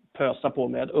skulle man pösa på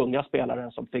med unga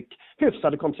spelare som fick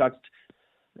hyfsade kontrakt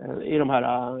i de här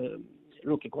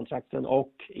rookie-kontrakten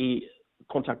och i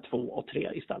kontrakt 2 och 3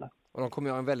 istället. Och de kommer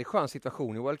ju ha en väldigt skön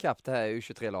situation i World Cup, det här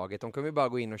U23-laget. De kommer ju bara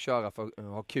gå in och köra för att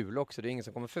ha kul också. Det är ingen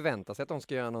som kommer förvänta sig att de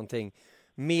ska göra någonting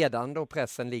Medan då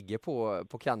pressen ligger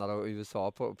på Kanada och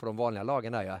USA på de vanliga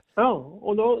lagen där. Ja,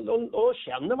 och då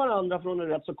känner varandra från en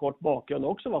rätt så kort bakgrund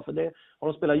också. Va? För det, har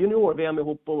de spelat junior-VM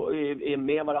ihop och är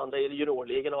med varandra i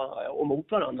juniorligan och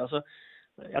mot varandra. Så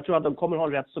jag tror att de kommer ha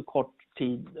en rätt så kort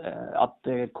tid att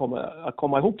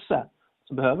komma ihop sig.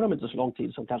 Så behöver de inte så lång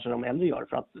tid som kanske de äldre gör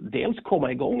för att dels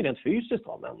komma igång rent fysiskt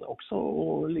men också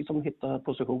och liksom hitta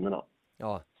positionerna.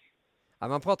 Ja. Ja,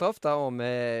 man pratar ofta om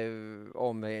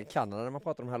Kanada när man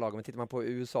pratar om de här lagen, men tittar man på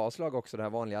USAs lag också, det här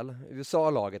vanliga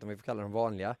USA-laget om vi får kalla dem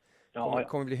vanliga.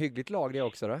 Kommer bli hyggligt lag det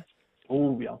också då?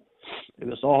 Oh ja.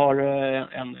 USA har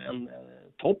en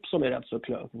topp som är rätt så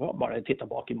klok. Bara titta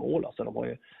bak i mål. Alltså, de har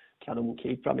ju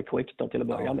kanonkeeprar med Quick då, till att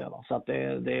börja med. Va? Så att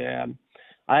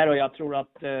jag tror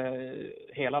att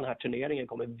hela den här turneringen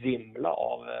kommer vimla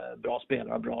av bra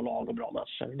spelare, bra lag och bra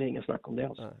matcher. Det är ingen snack om det.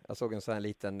 Alltså. Ja, jag såg en sån här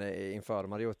liten inför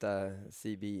de hade gjort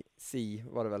CBC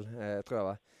var det väl, tror jag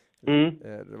va?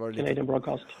 Det var Canadian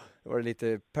Broadcast. Det var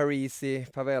lite Parisi,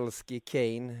 Pavelski,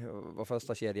 Kane var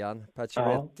första kedjan.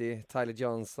 Pacioretty, Tyler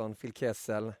Johnson, Phil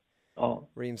Kessel,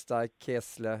 Reemstijk,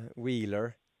 Kessler,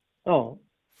 Wheeler,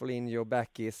 Foligno,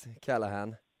 Backis,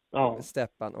 Callahan,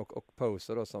 Stepan och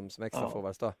Poser då som extra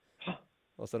forwards då.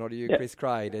 Och sen har du ju Chris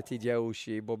Kreider, TJ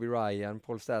Oshie, Bobby Ryan,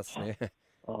 Paul Stastny.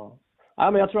 Ja,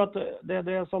 men jag tror att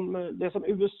det som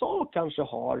USA kanske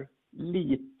har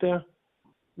lite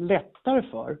lättare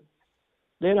för,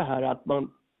 det är det här att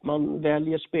man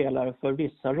väljer spelare för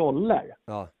vissa roller.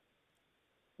 Ja.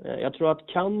 Jag tror att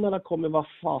Kanada kommer vara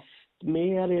fast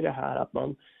mer i det här att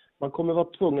man kommer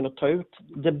vara tvungen att ta ut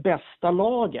det bästa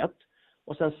laget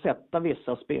och sen sätta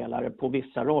vissa spelare på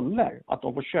vissa roller. Att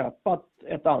de får köpa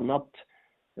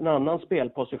en annan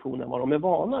spelposition än vad de är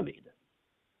vana vid.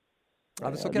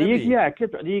 Ja, det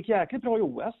gick jäkligt bra i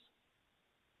OS.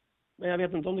 Men jag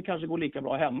vet inte om det kanske går lika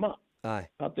bra hemma. Nej.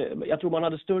 Jag tror man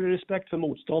hade större respekt för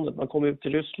motståndet. Man kom ut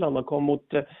till Ryssland, man kom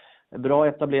mot bra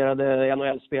etablerade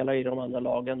NHL-spelare i de andra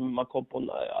lagen. Man kom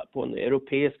på en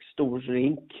europeisk stor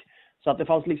rink. Så att det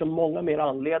fanns liksom många mer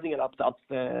anledningar att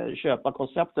köpa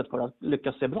konceptet för att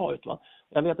lyckas se bra ut. Va?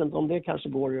 Jag vet inte om det kanske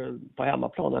går på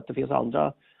hemmaplan, att det finns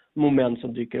andra moment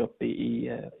som dyker upp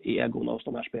i egona hos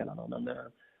de här spelarna. Men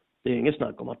det är inget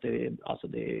snack om att det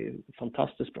är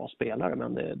fantastiskt bra spelare,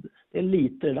 men det är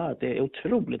lite det där att det är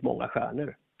otroligt många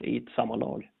stjärnor i ett samma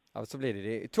lag. Ja, så blir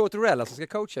det. Tortorella som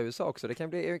ska coacha USA också,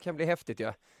 det kan bli häftigt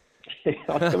ja.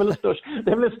 Ja, det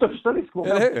är väl det största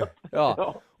riskmomentet.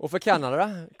 Ja. Och för Kanada,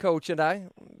 coachen där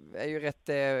är ju rätt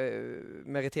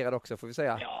meriterad också får vi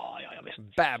säga. Ja,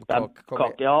 visst.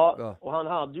 Babcock. Ja, och han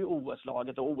hade ju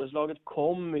OS-laget och OS-laget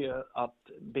kommer ju att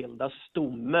bilda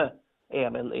stomme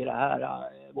även i det här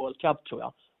World Cup tror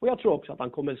jag. Och jag tror också att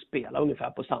han kommer spela ungefär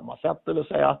på samma sätt, det vill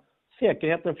säga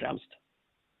säkerheten främst.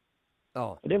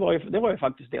 Ja. Och det var ju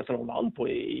faktiskt det som de vann på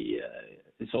i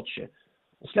Sochi.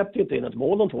 De släppte ju inte in ett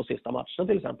mål de 2 sista matcherna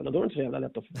till exempel, och då är det inte så jävla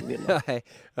lätt att vinna.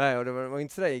 Nej, och det var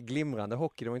inte så där glimrande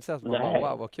hockey, det var inte så att man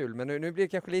wow, vad kul. Men nu blir det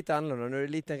kanske lite annorlunda, nu är det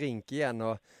en liten rink igen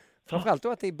och framförallt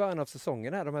då att det är i början av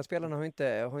säsongen här, de här spelarna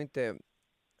har inte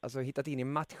alltså hittat in i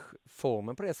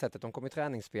matchformen på det sättet. De kommer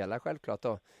träningsspela självklart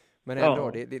då. Men ändå,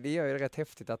 det gör ju det rätt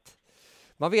häftigt att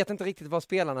man vet inte riktigt var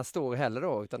spelarna står heller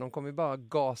då, utan de kommer ju bara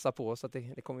gasa på så att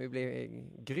det kommer ju bli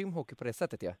grym hockey på det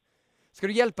sättet ja. Ska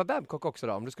du hjälpa Babcock också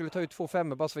då? Om du skulle ta ut 2 5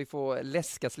 bara så vi får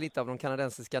läskas lite av de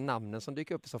kanadensiska namnen som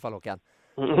dyker upp i så fall, Håkan.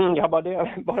 Ja,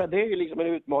 bara det är ju liksom en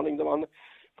utmaning där man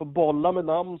får bolla med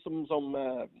namn som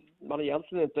man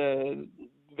egentligen inte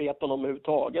vet om de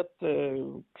överhuvudtaget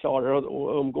klarar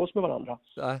att umgås med varandra.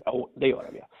 Ja, det gör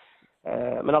de ju.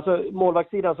 Men alltså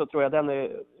målvaktssidan så tror jag den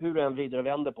är, hur du än vrider och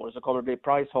vänder på det så kommer det bli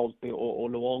Price, Holtby och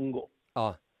Luongo.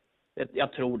 Ja.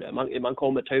 Jag tror det. Man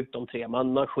kommer ta ut de 3.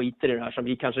 Man skiter i det här som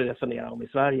vi kanske resonerar om i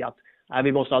Sverige. Att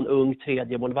vi måste ha en ung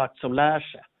tredje målvakt som lär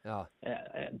sig. Ja.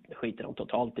 Skiter de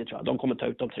totalt i tror jag. De kommer ta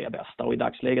ut de 3 bästa. Och i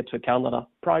dagsläget för Kanada,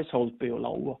 Price, Holtby och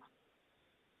Luongo.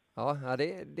 Ja,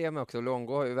 det är med också.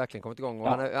 Luongo har ju verkligen kommit igång. Och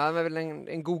han är väl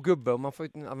en god gubbe om man får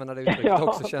använda det uttrycket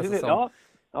också känns det som.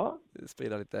 Ja.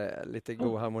 Sprida lite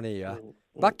god harmoni. Ja.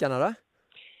 Backarna då?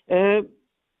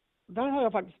 Där har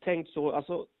jag faktiskt tänkt så.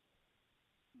 Alltså,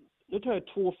 nu tar jag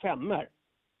 2 5:or.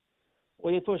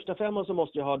 Och i den första 5:an så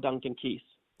måste jag ha Duncan Keith.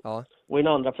 Ja. Och i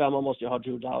den andra 5:an måste jag ha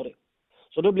Drew Doughty.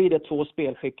 Så då blir det 2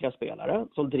 spelskickliga spelare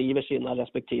som driver sina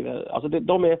respektive... Alltså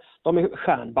de är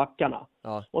stjärnbackarna.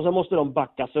 Ja. Och så måste de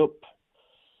backas upp.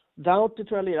 Doughty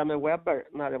tror jag lirar med Webber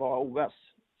när det var OS.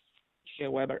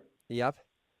 Shea Webber. Japp.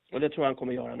 Och det tror jag han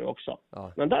kommer göra nu också.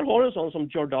 Ja. Men där har du en sån som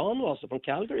Giordano alltså från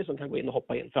Calgary som kan gå in och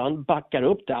hoppa in. För han backar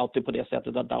upp Doughty på det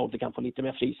sättet att Doughty kan få lite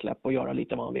mer frisläpp och göra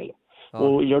lite vad han vill. Ja.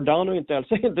 Och Giordano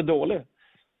är inte dålig.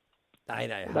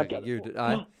 Nej, herregud.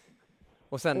 Nej.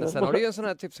 Och sen har du ju en sån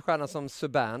här typ stjärna som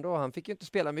Subban då. Han fick ju inte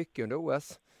spela mycket under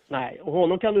OS. Nej, och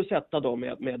honom kan du sätta då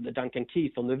med Duncan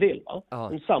Keith om du vill. Va? Ja.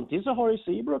 Men samtidigt så har du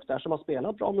Seabrook där som har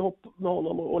spelat bra med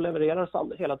honom och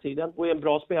levererar hela tiden. Och är en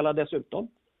bra spelare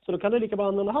dessutom. Så då kan du lika bra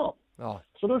använda han. Ja.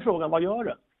 Så då är frågan, vad gör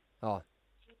du? Ja.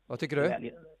 Vad tycker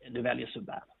du? Du väljer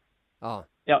Subban. Ja.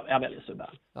 Jag väljer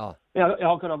Subban. Ja. Men jag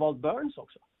har kunnat valt Burns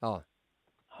också. Ja.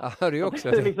 Ja, det är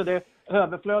också. Det är liksom det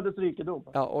överflödets rikedom.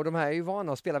 Ja, och de här är ju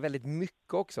vana att spela väldigt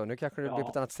mycket också. Nu kanske det blir på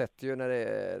ett annat sätt ju när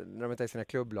de inte är i sina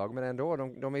klubblag. Men ändå,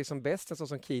 de är ju som bäst, så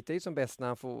som Keith är ju som bäst när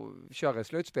han får köra i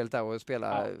slutspelet där och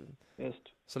spela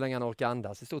så länge han orkar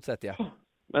andas i stort sett, ja.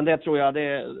 Men det tror jag,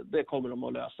 det kommer de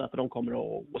att lösa. För de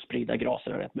kommer att sprida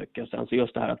graserna rätt mycket. Sen så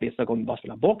just det här att vissa kommer bara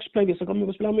spela boxplay, vissa kommer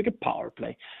att spela mycket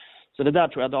powerplay. Så det där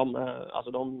tror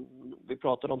jag vi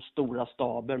pratar om stora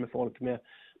staber med folk med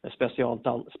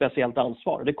speciellt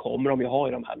ansvar. Det kommer de ju ha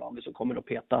i de här lagen som kommer att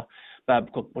peta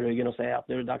Babcock på ryggen och säga att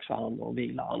nu är det dags för han att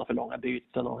vila, han har för långa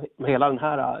byten och hela den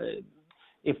här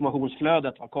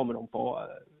informationsflödet kommer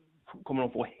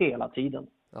de få hela tiden.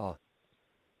 Ja.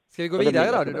 Ska vi gå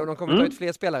vidare då? De kommer ta ut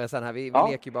fler spelare sen här. Vi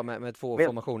leker ju bara med två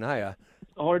formationer här. Ja.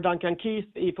 Har du Duncan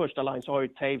Keith i första line så har du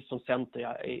Taves som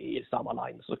center i samma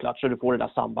line såklart, så du får det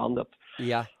där sambandet.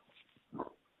 Ja.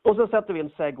 Och så sätter vi in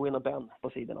Seguin och Ben på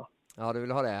sidorna. Ja, du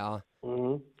vill ha det, ja.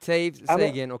 Taves,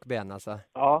 Seguin och Ben alltså.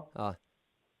 Ja.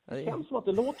 Det känns som att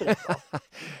det låter rätt bra.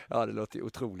 Ja, det låter ju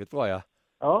otroligt bra, ja.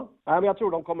 Ja, men jag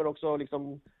tror de kommer också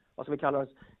liksom, vad ska vi kalla det?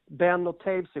 Ben och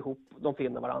Taves ihop, de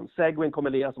finner varandra. Seguin kommer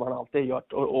lira som han alltid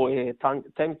gjort och är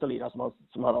tänkt att lira som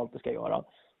han alltid ska göra.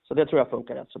 Så det tror jag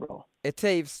funkar rätt så bra. Är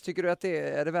Taves, tycker du att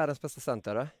är det världens bästa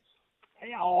center, eller?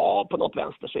 Ja, på något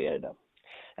vänster så är det.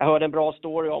 Jag hörde en bra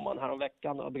story om han här om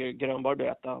veckan och Grönborg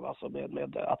berättade alltså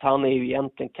med att han är ju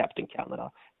egentligen Captain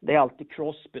Canada. Det är alltid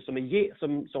Crosby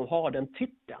som har den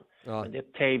titeln. Ja. Men det är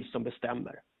Taves som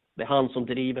bestämmer. Det är han som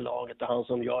driver laget, det är han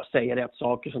som säger rätt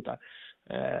saker och sånt där.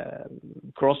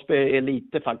 Crosby är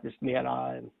lite faktiskt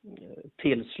mera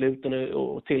tillsluten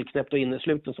och tillknäppt och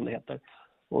innesluten som det heter.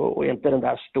 Och inte den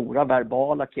där stora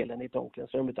verbala killen i ett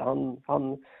omklädningsrum, utan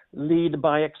han lead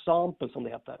by example som det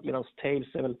heter. Medan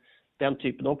Taves är väl den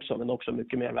typen också, men också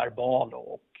mycket mer verbal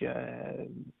och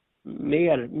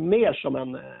mer som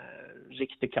en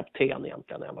riktig kapten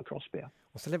egentligen än vad Crosby är.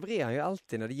 Och så levererar han ju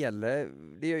alltid när det gäller,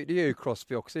 det gör ju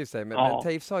Crosby också i sig, men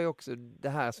Taves har ju också det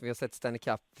här som vi har sett Stanley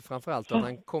Cup framförallt, att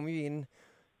han kommer ju in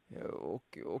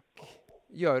och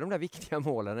gör de där viktiga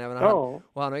målen. Även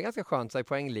och han har ju ganska skönt sig i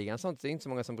poängligan, sånt det är inte så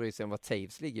många som bryr sig om vad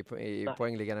Taves ligger i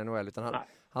poängligan i NHL, utan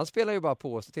han spelar ju bara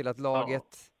på och ser till att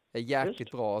laget är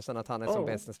jäkligt bra och sen att han är som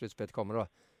bäst när slutspelet kommer då.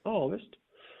 Ja, visst.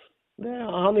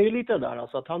 Han är ju lite där,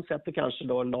 alltså att han sätter kanske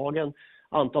då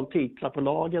antal titlar på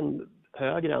lagen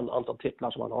högre än antal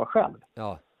titlar som han har själv.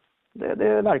 Ja.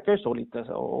 Det verkar ju så lite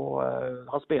och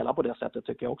han spelar på det sättet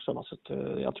tycker jag också. Så att,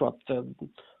 jag tror att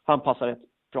han passar rätt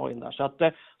bra in där. Så att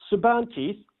Subban,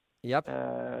 Keith,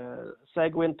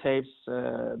 Seguin, Taves,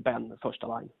 Ben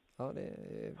första line.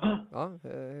 Ja,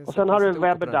 och sen har du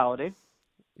Weber Doughty.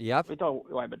 Ja. Vi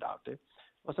tar Weber Doughty.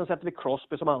 Och sen sätter vi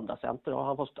Crosby som andra center och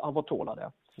han får tåla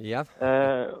det. Ja.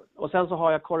 Och sen så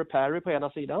har jag Corey Perry på ena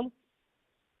sidan.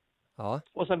 Ja.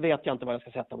 Och sen vet jag inte vad jag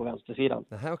ska sätta på vänstersidan.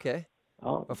 Nähä, okej.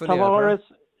 Ja. Tavares,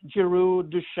 Giroux,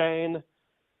 Duchesne,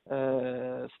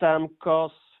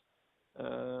 Stamkos,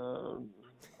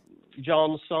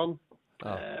 Johnson,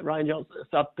 Ryan Johnson.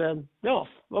 Så att,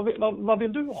 vad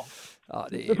vill du ha? Ja,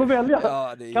 du får välja.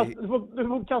 Ja, du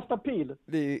får kasta pil.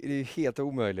 Det är helt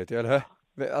omöjligt, eller?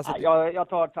 Alltså, jag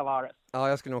tar Tavares. Ja,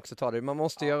 jag skulle nog också ta det. Man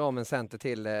måste göra om en center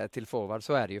till forward,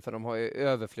 så är det ju, för de har ju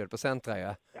överflöd på centra.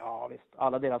 Ja, visst.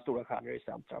 Alla deras stora stjärnor är i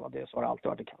centra. Så har det alltid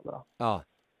varit i Kanada. Ja.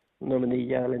 Nummer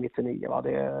 9 eller 99,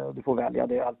 du får välja.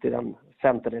 Det är alltid den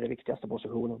center är den viktigaste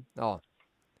positionen. Ja.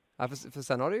 För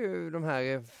sen har du ju de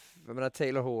här,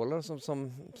 Taylor Haller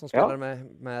som spelar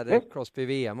med Crosby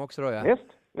VM också då. Ja.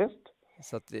 Visst.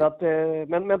 Så att,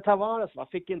 men Tavares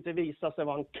fick inte visa sig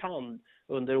vad han kan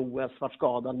under OS, var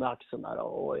skadad med axeln där,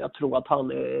 och jag tror att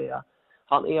han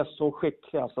är så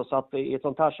skicklig alltså, så att i ett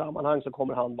sånt här sammanhang så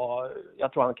kommer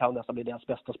jag tror han kan nästan bli deras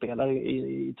bästa spelare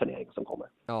i turneringen som kommer.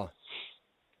 Ja.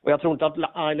 Och jag tror inte att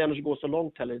Islanders går så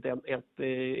långt heller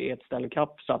i ett Stanley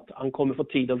Cup, så att han kommer få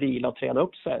tid att vila och träna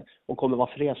upp sig och kommer vara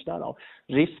fräsch där då.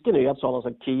 Risken är ju att sådana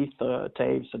som Keith,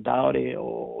 Taves, Doughty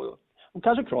och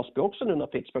kanske Crosby också nu när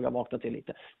Pittsburgh har vaknat till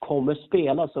lite, kommer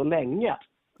spela så länge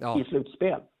i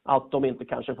slutspel att de inte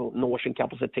kanske når sin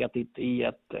kapacitet i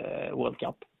ett World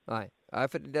Cup. Nej, Ja,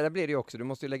 för det där blir det ju också. Du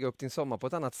måste ju lägga upp din sommar på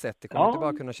ett annat sätt. Det kommer inte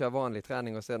bara kunna köra vanlig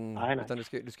träning och sen, utan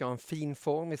du ska ha en fin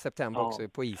form i september också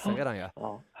på isen redan.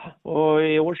 Ja. Och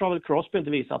i år så har väl Crosby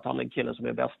inte visat att han är killen som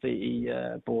är bäst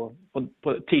på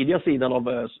tidiga sidan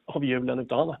av julen,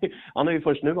 utan han är ju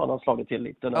först nu han har slagit till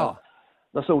lite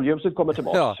när solljuset kommer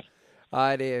tillbaka. Ja.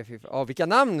 Nej, det är vilka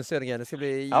namn, Södergren. Det ska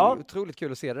bli otroligt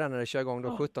kul att se det där när det kör igång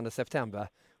då 17 september.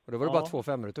 Och då var det bara 2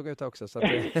 5 du tog ut också. Så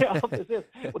att ja, precis.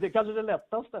 Och det är kanske det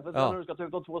lättaste. För när du ska ta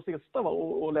ut de 2 sista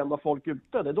och lämna folk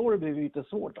ute, det är då det blir lite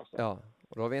svårt. Alltså. Ja,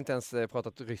 och då har vi inte ens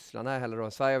pratat Ryssland här heller.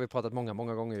 Då. Sverige har vi pratat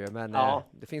många gånger ju. Men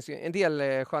det finns ju en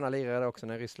del sköna lirare också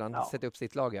när Ryssland sätter upp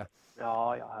sitt lag.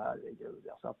 Ja, herregud.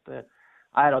 Så att,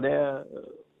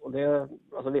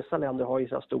 alltså vissa länder har ju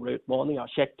så här stora utmaningar.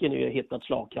 Tjeckien är ju hittat ett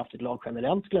slagkraftigt lag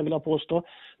generellt, skulle jag vilja påstå.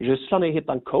 Ryssland är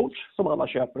hittat en coach som alla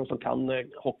köper och som kan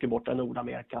hockey borta i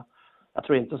Nordamerika. Jag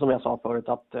tror inte, som jag sa förut,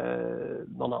 att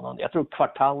någon annan... Jag tror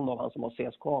Kvartalnov, han som har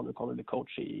CSKA nu, kommer bli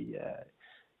coach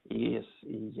i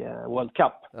World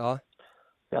Cup. Ja.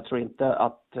 Jag tror inte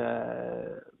att...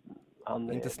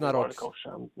 han inte Snarots.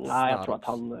 Nej, jag tror att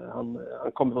han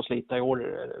kommer att slita i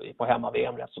år på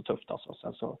hemma-VM rätt så tufft. Alltså.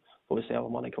 Sen så får vi se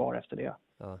om han är kvar efter det.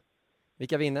 Ja.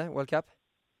 Vilka vinner World Cup?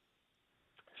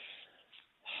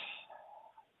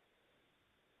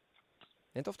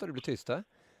 Det är inte ofta du blir tyst, här?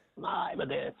 Nej, men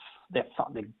det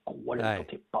går inte att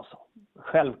tippa. Alltså.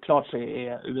 Självklart så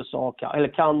är USA, eller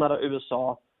Kanada,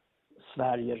 USA,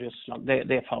 Sverige, Ryssland.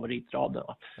 Det är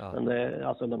favoritraderna. Ja. Men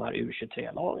alltså de här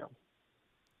U23-lagen.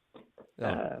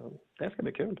 Ja. Det ska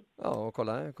bli kul. Ja, och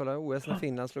kolla OS när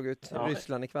Finland slog ut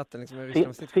Ryssland i kvarten.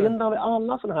 Liksom, Finland vid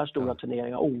alla sådana här stora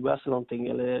turneringar, OS eller någonting,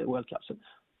 eller World Cup,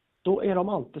 då är de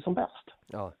alltid som bäst.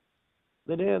 Ja.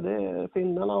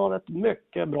 Finnarna har ett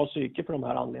mycket bra psyke för de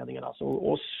här anledningarna. Alltså,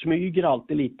 och smyger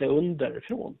alltid lite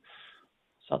underifrån.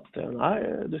 Så att,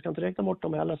 nej, du ska inte räkna bort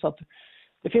dem heller. Så att,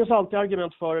 det finns alltid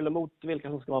argument för eller emot vilka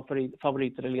som ska vara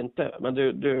favoriter eller inte. Men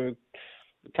du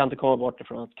kan inte komma bort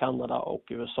ifrån att Kanada och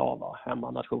USA var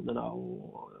hemmanationerna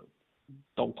och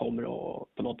de kommer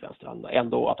att på något vänster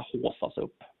ändå att håsas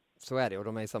upp. Så är det, och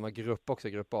de är i samma grupp också,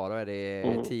 grupp A. Då är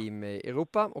det team i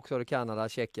Europa och så är det Kanada,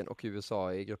 Tjeckien och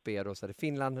USA i grupp B. Då så är det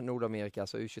Finland, Nordamerika,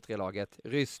 alltså U23-laget,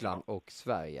 Ryssland och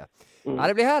Sverige. Ja,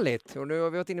 det blir härligt. Och nu har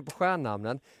vi varit inne på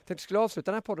stjärnnamnen. Jag tänkte skulle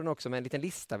avsluta den här podden också med en liten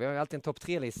lista. Vi har ju alltid en topp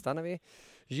 3-lista när vi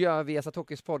gör Viasat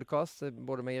Hockeys podcast,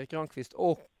 både med Erik Granqvist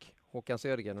och Håkan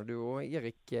Södergren. Och du och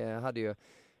Erik hade ju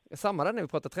samma där när vi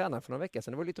pratade tränare för några veckor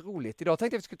sedan. Det var lite roligt. Idag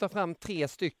tänkte jag att vi skulle ta fram 3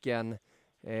 stycken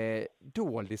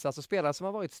doldis, alltså spelare som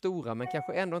har varit stora men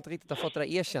kanske ändå inte riktigt har fått det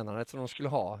där erkännandet som de skulle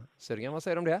ha. Södergren, vad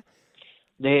säger du om det?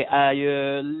 Det är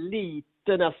ju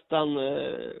lite nästan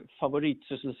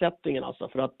favoritsysselsättningen alltså,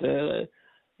 för att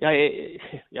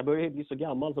jag börjar bli så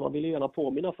gammal så man vill ju gärna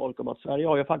påminna folk om att Sverige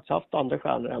har ju faktiskt haft andra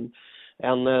stjärnor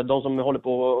än de som håller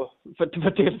på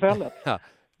för tillfället. Ja.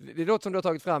 Det låter som du har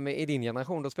tagit fram i din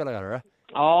generation, då spelar du det?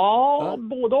 Ja,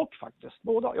 både och faktiskt.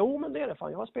 Jo, men det är det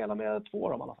fan. Jag har spelat med 2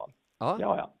 av dem i alla fall.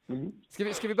 Ja. Mm.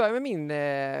 Ska vi börja med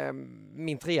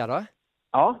min 3 då?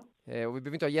 Ja. Och vi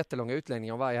behöver inte ha jättelånga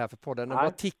utläggningar om varje här för podden. Den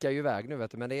bara tickar ju iväg nu,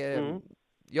 vet du. Men det är,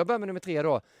 jag börjar med nummer 3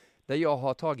 då. Där jag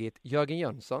har tagit Jörgen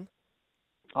Jönsson.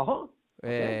 Jaha.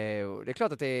 Okay. Det är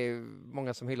klart att det är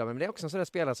många som hyllar, men det är också en sån där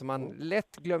spelare som man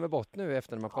lätt glömmer bort nu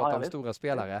efter när man pratar om stora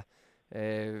spelare.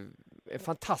 En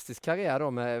fantastisk karriär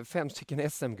då med 5 stycken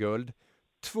SM-guld,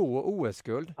 2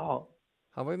 OS-guld. Ja.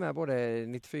 Han var ju med både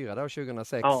 94 och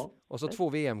 2006 och så 2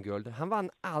 VM-guld. Han vann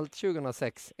allt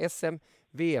 2006, SM,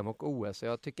 VM och OS. Så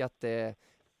jag tycker att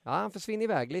han försvinner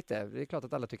iväg lite. Det är klart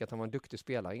att alla tycker att han var en duktig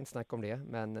spelare, inte snack om det.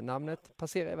 Men namnet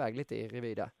passerar iväg lite i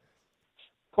revida.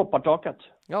 Koppartaket.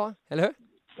 Ja, eller hur?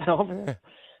 Ja.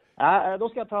 Då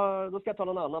ska jag ta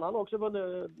någon annan. Han har också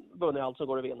vunnit allt som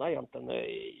går att vinna egentligen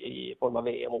i form av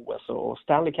VM, OS och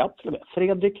Stanley Cup.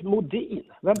 Fredrik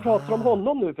Modin. Vem pratar om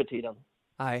honom nu för tiden?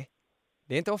 Nej,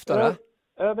 det är inte ofta då.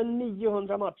 Över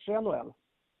 900 matcher i NHL.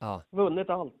 Ja. Vunnit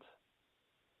allt.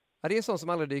 Ja, det är en sån som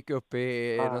aldrig dyker upp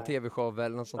i någon tv-show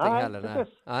eller något sånt heller.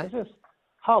 Precis.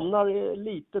 Hamnar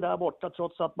lite där borta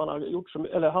trots att man har gjort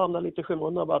hamnar lite i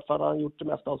skymundan för att han har gjort det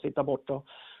mesta av att sitta borta.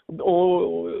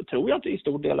 Och tror jag att i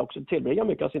stor del också tillbringar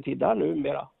mycket av sin tid där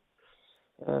numera.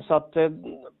 Så att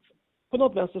på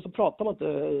något vänster så pratar man inte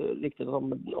riktigt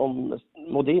om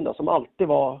Modin som alltid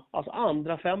var, alltså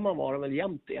andra femman var väl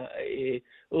jämt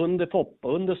under Poppa,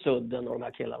 under Sudden och de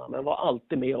här killarna, men var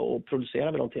alltid med och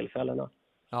producerade vid de tillfällena.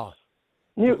 Ja.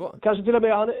 Kanske till och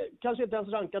med, han kanske inte ens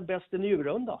rankad bäst i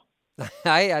njurrunda.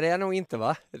 Nej, det är nog inte,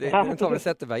 va? Det tar väl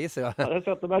Zetterberg, gissar jag. Ja, det är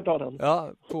Zetterberg tar den.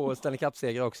 Ja, på Stanley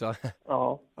Cup-seger också.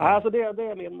 Ja, alltså det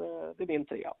är min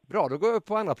 3. Bra, då går jag upp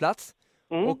på andra plats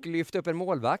och lyfter upp en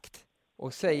målvakt.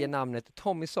 och säger namnet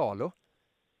Tommy Salo.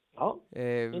 Ja,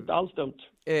 inte alls dumt.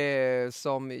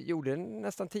 Som gjorde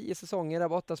nästan 10 säsonger där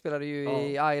borta. Spelade ju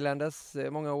i Islanders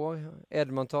många år.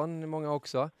 Edmonton många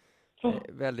också.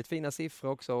 Väldigt fina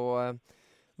siffror också. Och,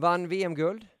 vann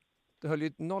VM-guld. Det höll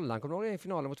ju nollan, kommer du ihåg, i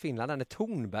finalen mot Finland. När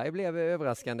Thornberg blev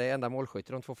överraskande enda målskytt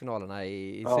i de 2 finalerna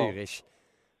i Zürich.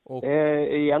 Och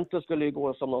egentligen skulle det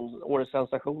gå som någon årets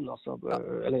sensation. Alltså,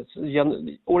 eller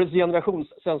årets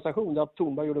generationssensation. Att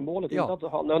Thornberg gjorde målet. Inte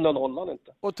att han nollan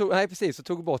inte. Nej, precis. Och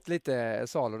tog bort lite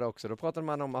Salo där också. Då pratade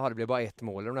man om att det blev bara 1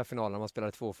 mål i de där finalerna. Man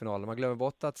spelade 2 finaler. Man glömmer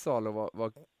bort att Salo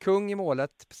var kung i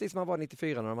målet. Precis som han var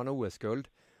 94 när han vann OS-guld.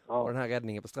 Och den här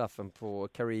räddningen på straffen på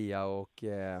Kariya och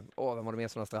vem var det mer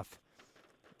sådana straff?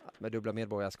 Med dubbla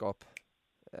medborgarskap.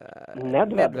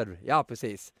 Nedved. Ja,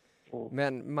 precis.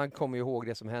 Men man kommer ju ihåg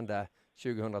det som hände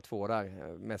 2002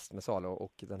 där, mest med Salo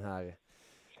och den här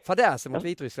fadäsen mot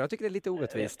Vitryssland. Jag tycker det är lite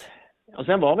orättvist. Och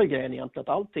sen var väl grejen egentligen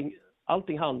att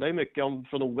allting handlar ju mycket om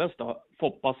från OS då,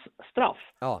 Foppas straff.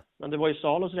 Ja. Men det var ju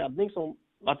Salos räddning som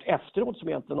vart efteråt som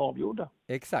egentligen avgjorde.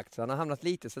 Exakt, så han har hamnat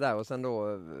lite sådär och sen då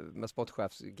med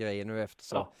sportchefsgrejen nu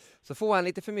efter så får han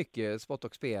lite för mycket sport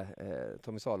och spe,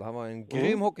 Tommy Salo. Han var en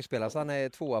grym hockeyspelare, så han är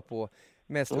 2 på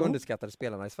mest underskattade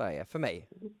spelarna i Sverige. För mig.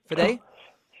 För dig?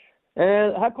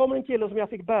 Här kommer en kille som jag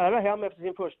fick bära hem efter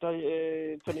sin första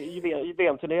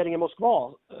VM-turnering i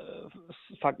Moskva.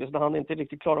 Faktiskt, när han inte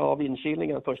riktigt klarade av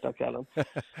inkilningen första kvällen.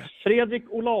 Fredrik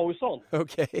Olausson.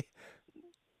 Okej.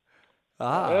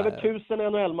 Över 1000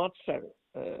 NHL-matcher.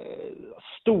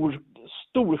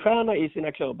 Storstjärna i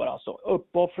sina klubbar alltså.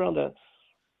 Uppoffrande.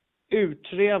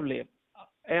 Uttrevlig.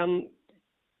 En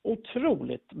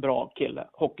otroligt bra kille.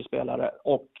 Hockeyspelare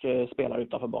och spelare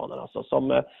utanför banan alltså.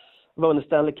 Som vunnit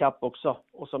Stanley Cup också.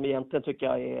 Och som egentligen tycker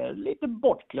jag är lite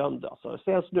bortglömd. Alltså.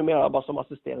 Ses numera bara som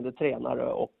assisterande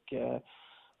tränare och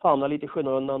hamnar lite i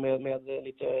skymundan med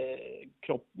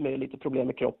lite problem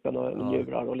med kroppen och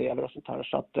njurar och lever och sånt här.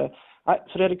 Så att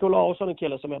Fredrik Olausson är en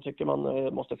kille som jag tycker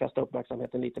man måste fästa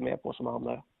uppmärksamheten lite mer på, som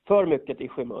hamnar för mycket i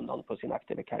skymundan på sin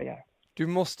aktiva karriär. Du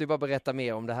måste ju bara berätta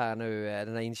mer om det här nu,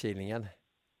 den här inkilningen.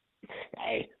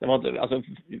 Nej, det var inte, alltså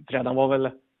Fredan var väl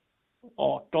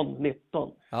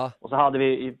 18-19. Ja. Och så hade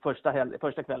vi i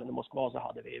första kvällen i Moskva så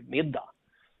hade vi middag.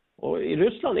 Och i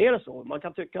Ryssland är det så. Man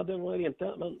kan tycka att det var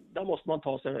inte, men där måste man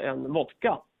ta sig en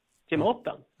vodka till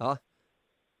maten. Ja.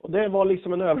 Och det var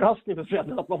liksom en överraskning för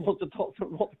Fredrik att man måste ta sig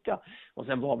en vodka. Och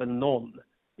sen var väl någon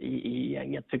i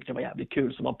gänget tyckte det var jävligt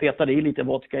kul, så man petade i lite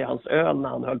vodka i hans öl när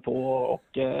han höll på. Och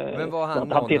men var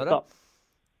han tittade?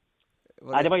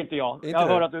 Nej, det var inte jag. Jag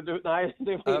hör att du nej,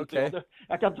 det var inte jag.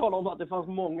 Jag kan tala om att det fanns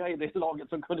många i det laget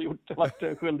som kunde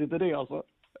varit skyldig till det alltså.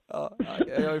 Ja,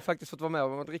 jag har ju faktiskt fått vara med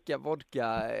om att dricka vodka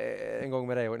en gång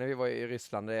med dig när vi var i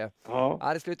Ryssland. Det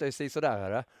slutar ju så där,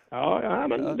 hörde. Ja,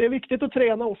 men det är viktigt att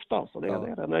träna ofta, så det är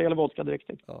det när det gäller vodka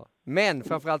riktigt. Ja. Men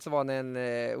framförallt så var han en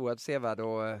oerhört sevärd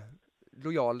och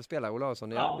lojal spelare,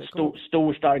 Olausson.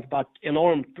 Stor, stark back,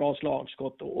 enormt bra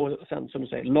slagskott och sen som du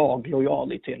säger,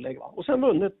 laglojal i tillägg. Va? Och sen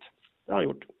vunnit, det har han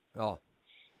gjort. Ja.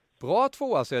 Bra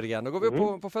 2 Södergren. Då går vi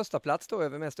upp på första plats då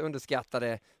över mest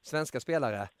underskattade svenska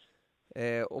spelare.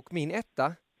 Och min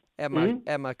etta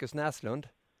är Marcus Näslund.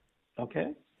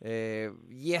 Okej.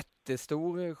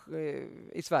 Jättestor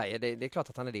i Sverige. Det är klart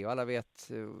att han är det och alla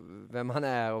vet vem han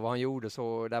är och vad han gjorde.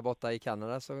 Så där borta i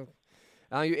Kanada så är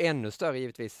han ju ännu större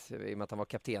givetvis i och med att han var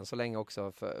kapten så länge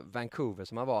också för Vancouver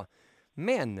som han var.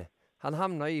 Men han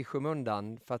hamnar i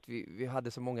skymundan för att vi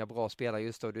hade så många bra spelare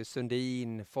just då. Det är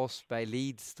Sundin, Forsberg,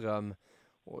 Lidström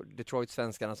och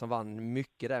Detroit-svenskarna som vann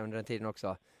mycket där under den tiden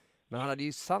också. Men han hade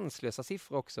ju sanslösa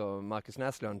siffror också, Marcus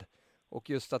Näslund. Och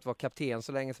just att vara kapten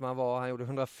så länge som han var. Han gjorde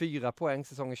 104 poäng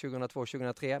säsongen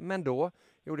 2002-2003. Men då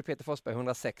gjorde Peter Forsberg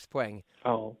 106 poäng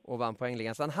och vann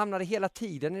poängligan. Så han hamnade hela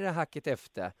tiden i det hacket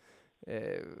efter.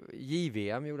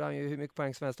 JVM gjorde han ju hur mycket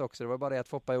poäng som helst också. Det var bara det att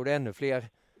Foppa gjorde ännu fler.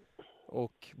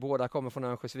 Och båda kommer från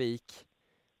Örnsköldsvik.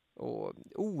 Och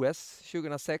OS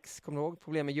 2006, kommer du ihåg?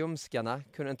 Problem med ljumskarna,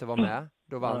 kunde inte vara med.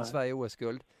 Då vann Sverige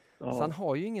OS-guld. Så han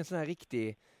har ju ingen sån här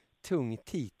riktig tung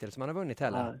titel som han har vunnit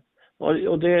heller.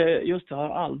 Och det har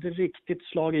aldrig riktigt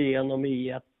slagit igenom i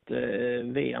ett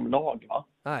VM-lag, va?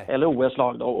 Nej. Eller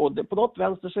OS-lag då. Och på något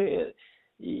vänster så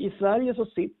i Sverige så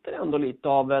sitter ändå lite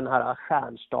av den här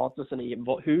stjärnstatusen i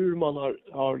hur man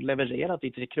har levererat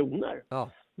i 3 Kronor. Ja.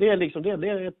 Det är liksom det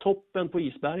är toppen på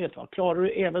isberget, va? Klarar du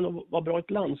även att vara bra i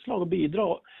ett landslag och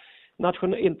bidra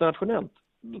internationellt,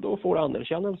 då får du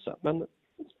anerkännelse. Men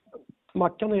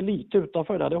Mackan är lite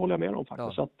utanför det håller jag med om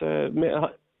faktiskt. Så att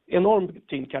enormt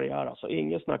fin karriär alltså,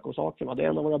 ingen snack om saken, va? Det är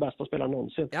en av våra bästa spelare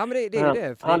någonsin. Ja, men det är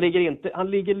det.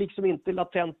 Han ligger liksom inte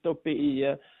latent uppe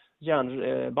i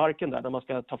järnbarken där, när man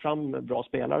ska ta fram bra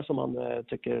spelare som man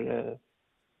tycker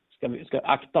ska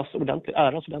äras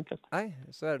ordentligt. Nej,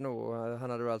 så är det nog. Han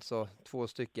hade alltså 2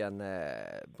 stycken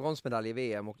bronsmedaljer i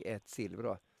VM och 1 silver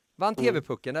då. Vann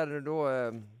TV-pucken där,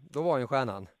 då var ju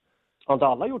stjärnan. Har inte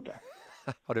alla gjort det?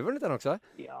 Har du vunnit den också?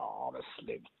 Ja, men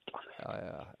sluta.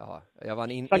 Ja. Jag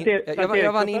vann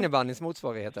jag vann innebandyns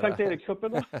motsvarighet. Sankt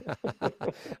Erikscupen då?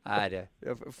 Nej,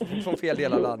 från fel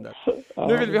del av landet.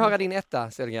 Nu vill vi höra din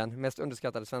etta, Södergren. Mest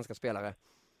underskattade svenska spelare.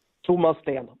 Thomas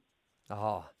Sten.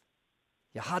 Jaha.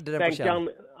 Jag hade den på känn.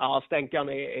 Ja, Stänkan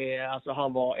är alltså,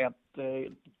 han var ett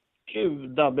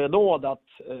gudabenådat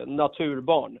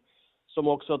naturbarn som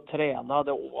också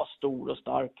tränade och var stor och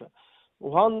stark.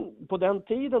 Och han, på den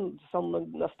tiden som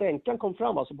när Stänkan kom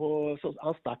fram, alltså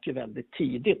han stack ju väldigt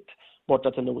tidigt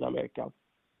borta till Nordamerika,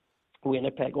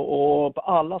 Winnipeg, och på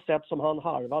alla sätt som han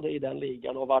harvade i den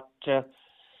ligan och vart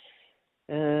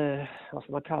vad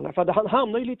ska man kalla det? För han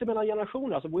hamnade ju lite mellan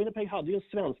generationer. Alltså Winnipeg hade ju en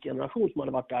svensk generation som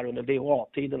hade varit där under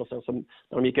VHA-tiden, och sen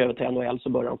när de gick över till NHL så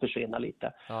började de försvinna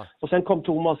lite. Ja. Och sen kom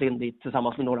Thomas in dit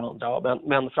tillsammans med några andra,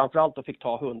 men framförallt då fick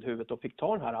ta hundhuvudet och fick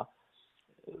ta den här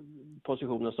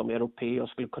positionen som europé och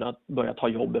skulle kunna börja ta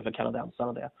jobben för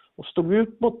kanadensarna det. Och stod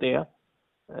ut mot det,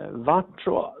 vart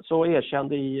så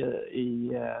erkände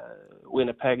i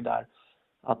Winnipeg där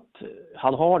att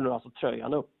han har nu alltså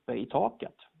tröjan uppe i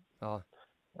taket. Ja.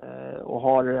 Och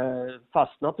har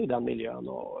fastnat i den miljön,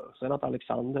 och sen att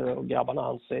Alexander och grabbarna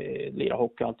hans lirar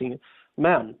hockey och allting.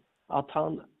 Men att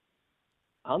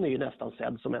han är ju nästan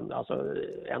sedd som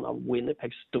en av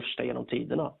Winnipegs största genom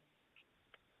tiderna.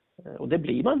 Och det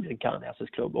blir man i en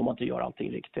kanadensisk klubb om man inte gör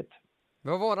allting riktigt.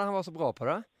 Vad var det han var så bra på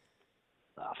då?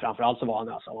 Ja, framförallt så var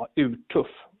han var urtuff.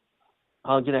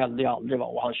 Han gnällde aldrig,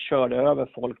 och han körde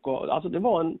över folk. Och, alltså det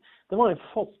var en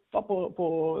foppa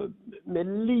med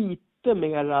lite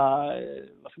mera,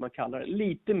 vad ska man kalla det,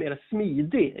 lite mer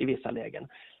smidig i vissa lägen.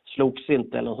 Slogs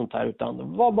inte eller något sånt här,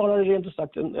 utan var bara rent och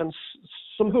sagt en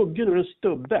som huggen ur en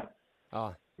stubbe.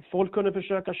 Ja. Folk kunde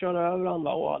försöka köra över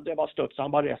honom, och det var studs.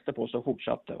 Han bara reste på sig och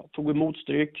fortsatte. Tog emot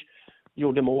stryk,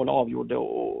 gjorde mål, avgjorde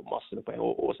och massor med poäng.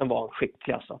 Och sen var han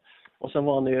skicklig alltså. Och sen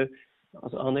var han ju,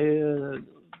 alltså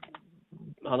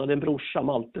han hade en brorsa,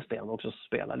 Malte Sten, också som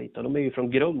spelar lite. Och de är ju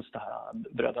från Grums, det här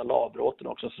bröderna Lavbråten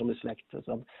också, som är släkt.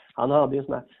 Så han hade ju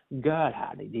sån här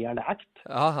görhärlig dialekt.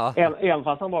 Även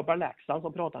fast han var på Leksand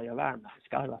så pratade han ju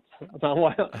värmländska. Alltså han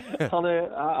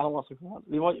var så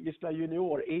skön. Vi spelade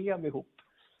junior-EM ihop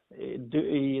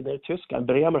i Tyskland,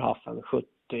 Bremerhaven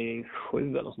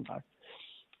 77 eller sånt där.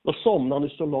 Då somnade han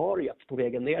i solariet på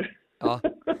vägen ner. Ja.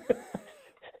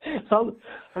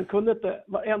 Han kunde inte,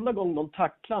 varenda gång någon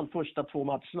tacklade första 2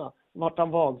 matcherna vart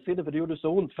han vansinnig, för det gjorde så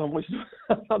ont, för han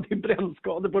hade ju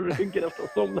brännskador på ryggen efter att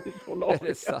somna i solariet. Är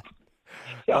det sant?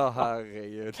 Ja,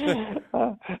 herregud.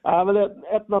 Ja, men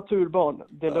ett naturbarn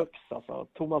deluxe alltså,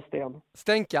 Thomas Sten.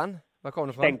 Stänkan, var kom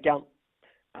det från? Stänkan.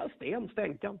 Ja,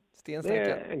 Stänkan.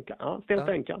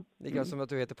 Stänkan. Lika som att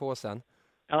du heter Påsen.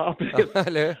 Ja, precis.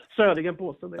 Södergren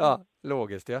Påsen. Ja,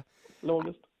 logiskt ja.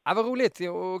 Logiskt. Ja, vad roligt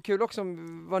och kul också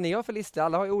vad ni har för listor.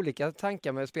 Alla har ju olika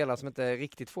tankar med spelare som inte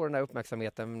riktigt får den där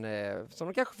uppmärksamheten som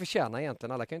de kanske förtjänar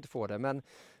egentligen. Alla kan ju inte få det, men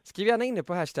skriv gärna in det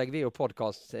på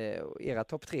 #VOPodcast, era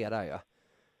topp 3 där ja.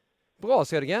 Bra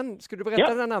Södergren, skulle du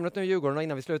berätta det där namnet nu i Djurgården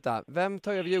innan vi slutar? Vem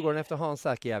tar över Djurgården efter Hans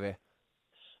Säkijärvi?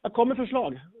 Jag kommer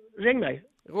förslag. Ring mig.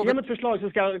 Ge mig ett förslag så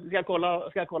ska jag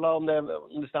kolla om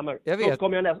det stämmer.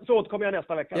 Så återkommer jag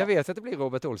nästa vecka. Jag vet att det blir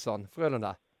Robert Olsson,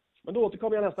 Frölunda. Men då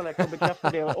återkommer jag nästa vecka och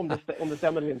bekräftar det om det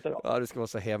stämmer eller inte. Då. Ja, du ska vara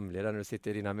så hemlig när du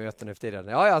sitter i dina möten efter tiden.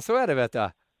 Ja, så är det vet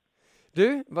jag.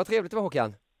 Du, vad trevligt det var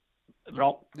Håkan.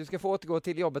 Bra. Du ska få återgå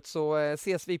till jobbet så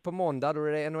ses vi på måndag. Då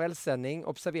är det NHL-sändning.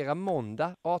 Observera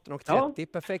måndag 18:30, ja.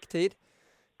 Perfekt tid.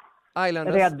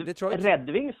 Islanders, Detroit.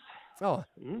 Redvings. Ja.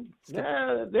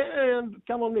 Det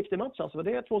kan vara en viktig match alltså.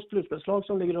 Det är 2 slutspelslag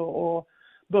som ligger och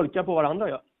bulkar på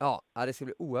varandra. Ja, det ska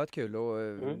bli oerhört kul och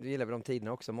det gillar vi de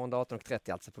tiderna också. Måndag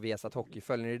 18:30 alltså på Viasat Hockey.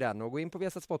 Följer ni den och gå in på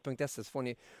viasatsport.se så får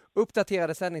ni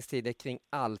uppdaterade sändningstider kring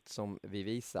allt som vi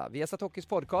visar. Viasat Hockeys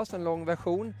podcast, en lång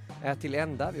version, är till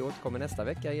ända. Vi återkommer nästa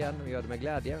vecka igen och gör det med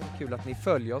glädje. Kul att ni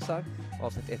följer oss här.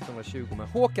 Avsnitt 120 med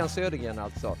Håkan Södergren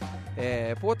alltså.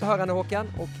 På återhörande Håkan,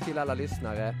 och till alla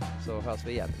lyssnare så hörs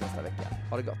vi igen nästa vecka.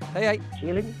 Ha det gott. Hej hej!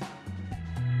 Chilling.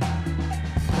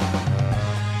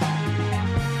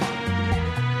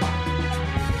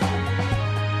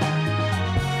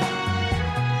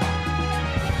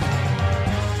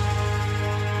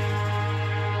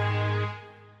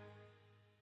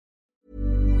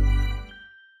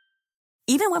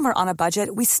 Even when we're on a budget,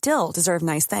 we still deserve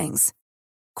nice things.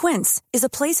 Quince is a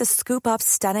place to scoop up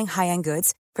stunning high-end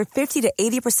goods for 50 to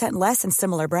 80% less than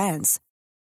similar brands.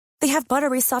 They have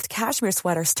buttery soft cashmere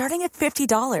sweaters starting at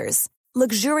 $50,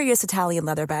 luxurious Italian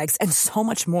leather bags, and so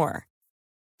much more.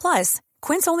 Plus,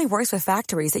 Quince only works with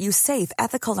factories that use safe,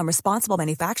 ethical, and responsible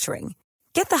manufacturing.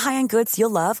 Get the high-end goods you'll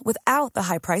love without the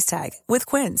high price tag with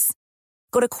Quince.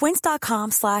 Go to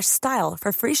quince.com/style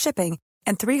for free shipping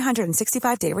and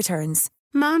 365-day returns.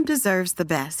 Mom deserves the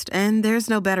best, and there's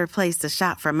no better place to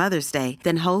shop for Mother's Day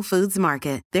than Whole Foods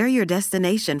Market. They're your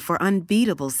destination for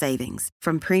unbeatable savings,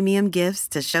 from premium gifts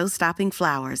to show-stopping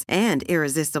flowers and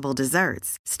irresistible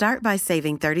desserts. Start by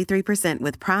saving 33%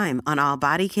 with Prime on all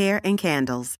body care and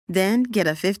candles. Then get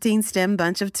a 15-stem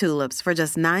bunch of tulips for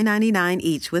just $9.99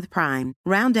 each with Prime.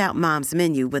 Round out Mom's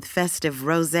menu with festive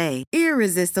rosé,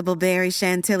 irresistible berry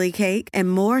chantilly cake,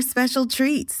 and more special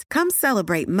treats. Come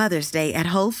celebrate Mother's Day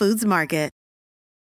at Whole Foods Market.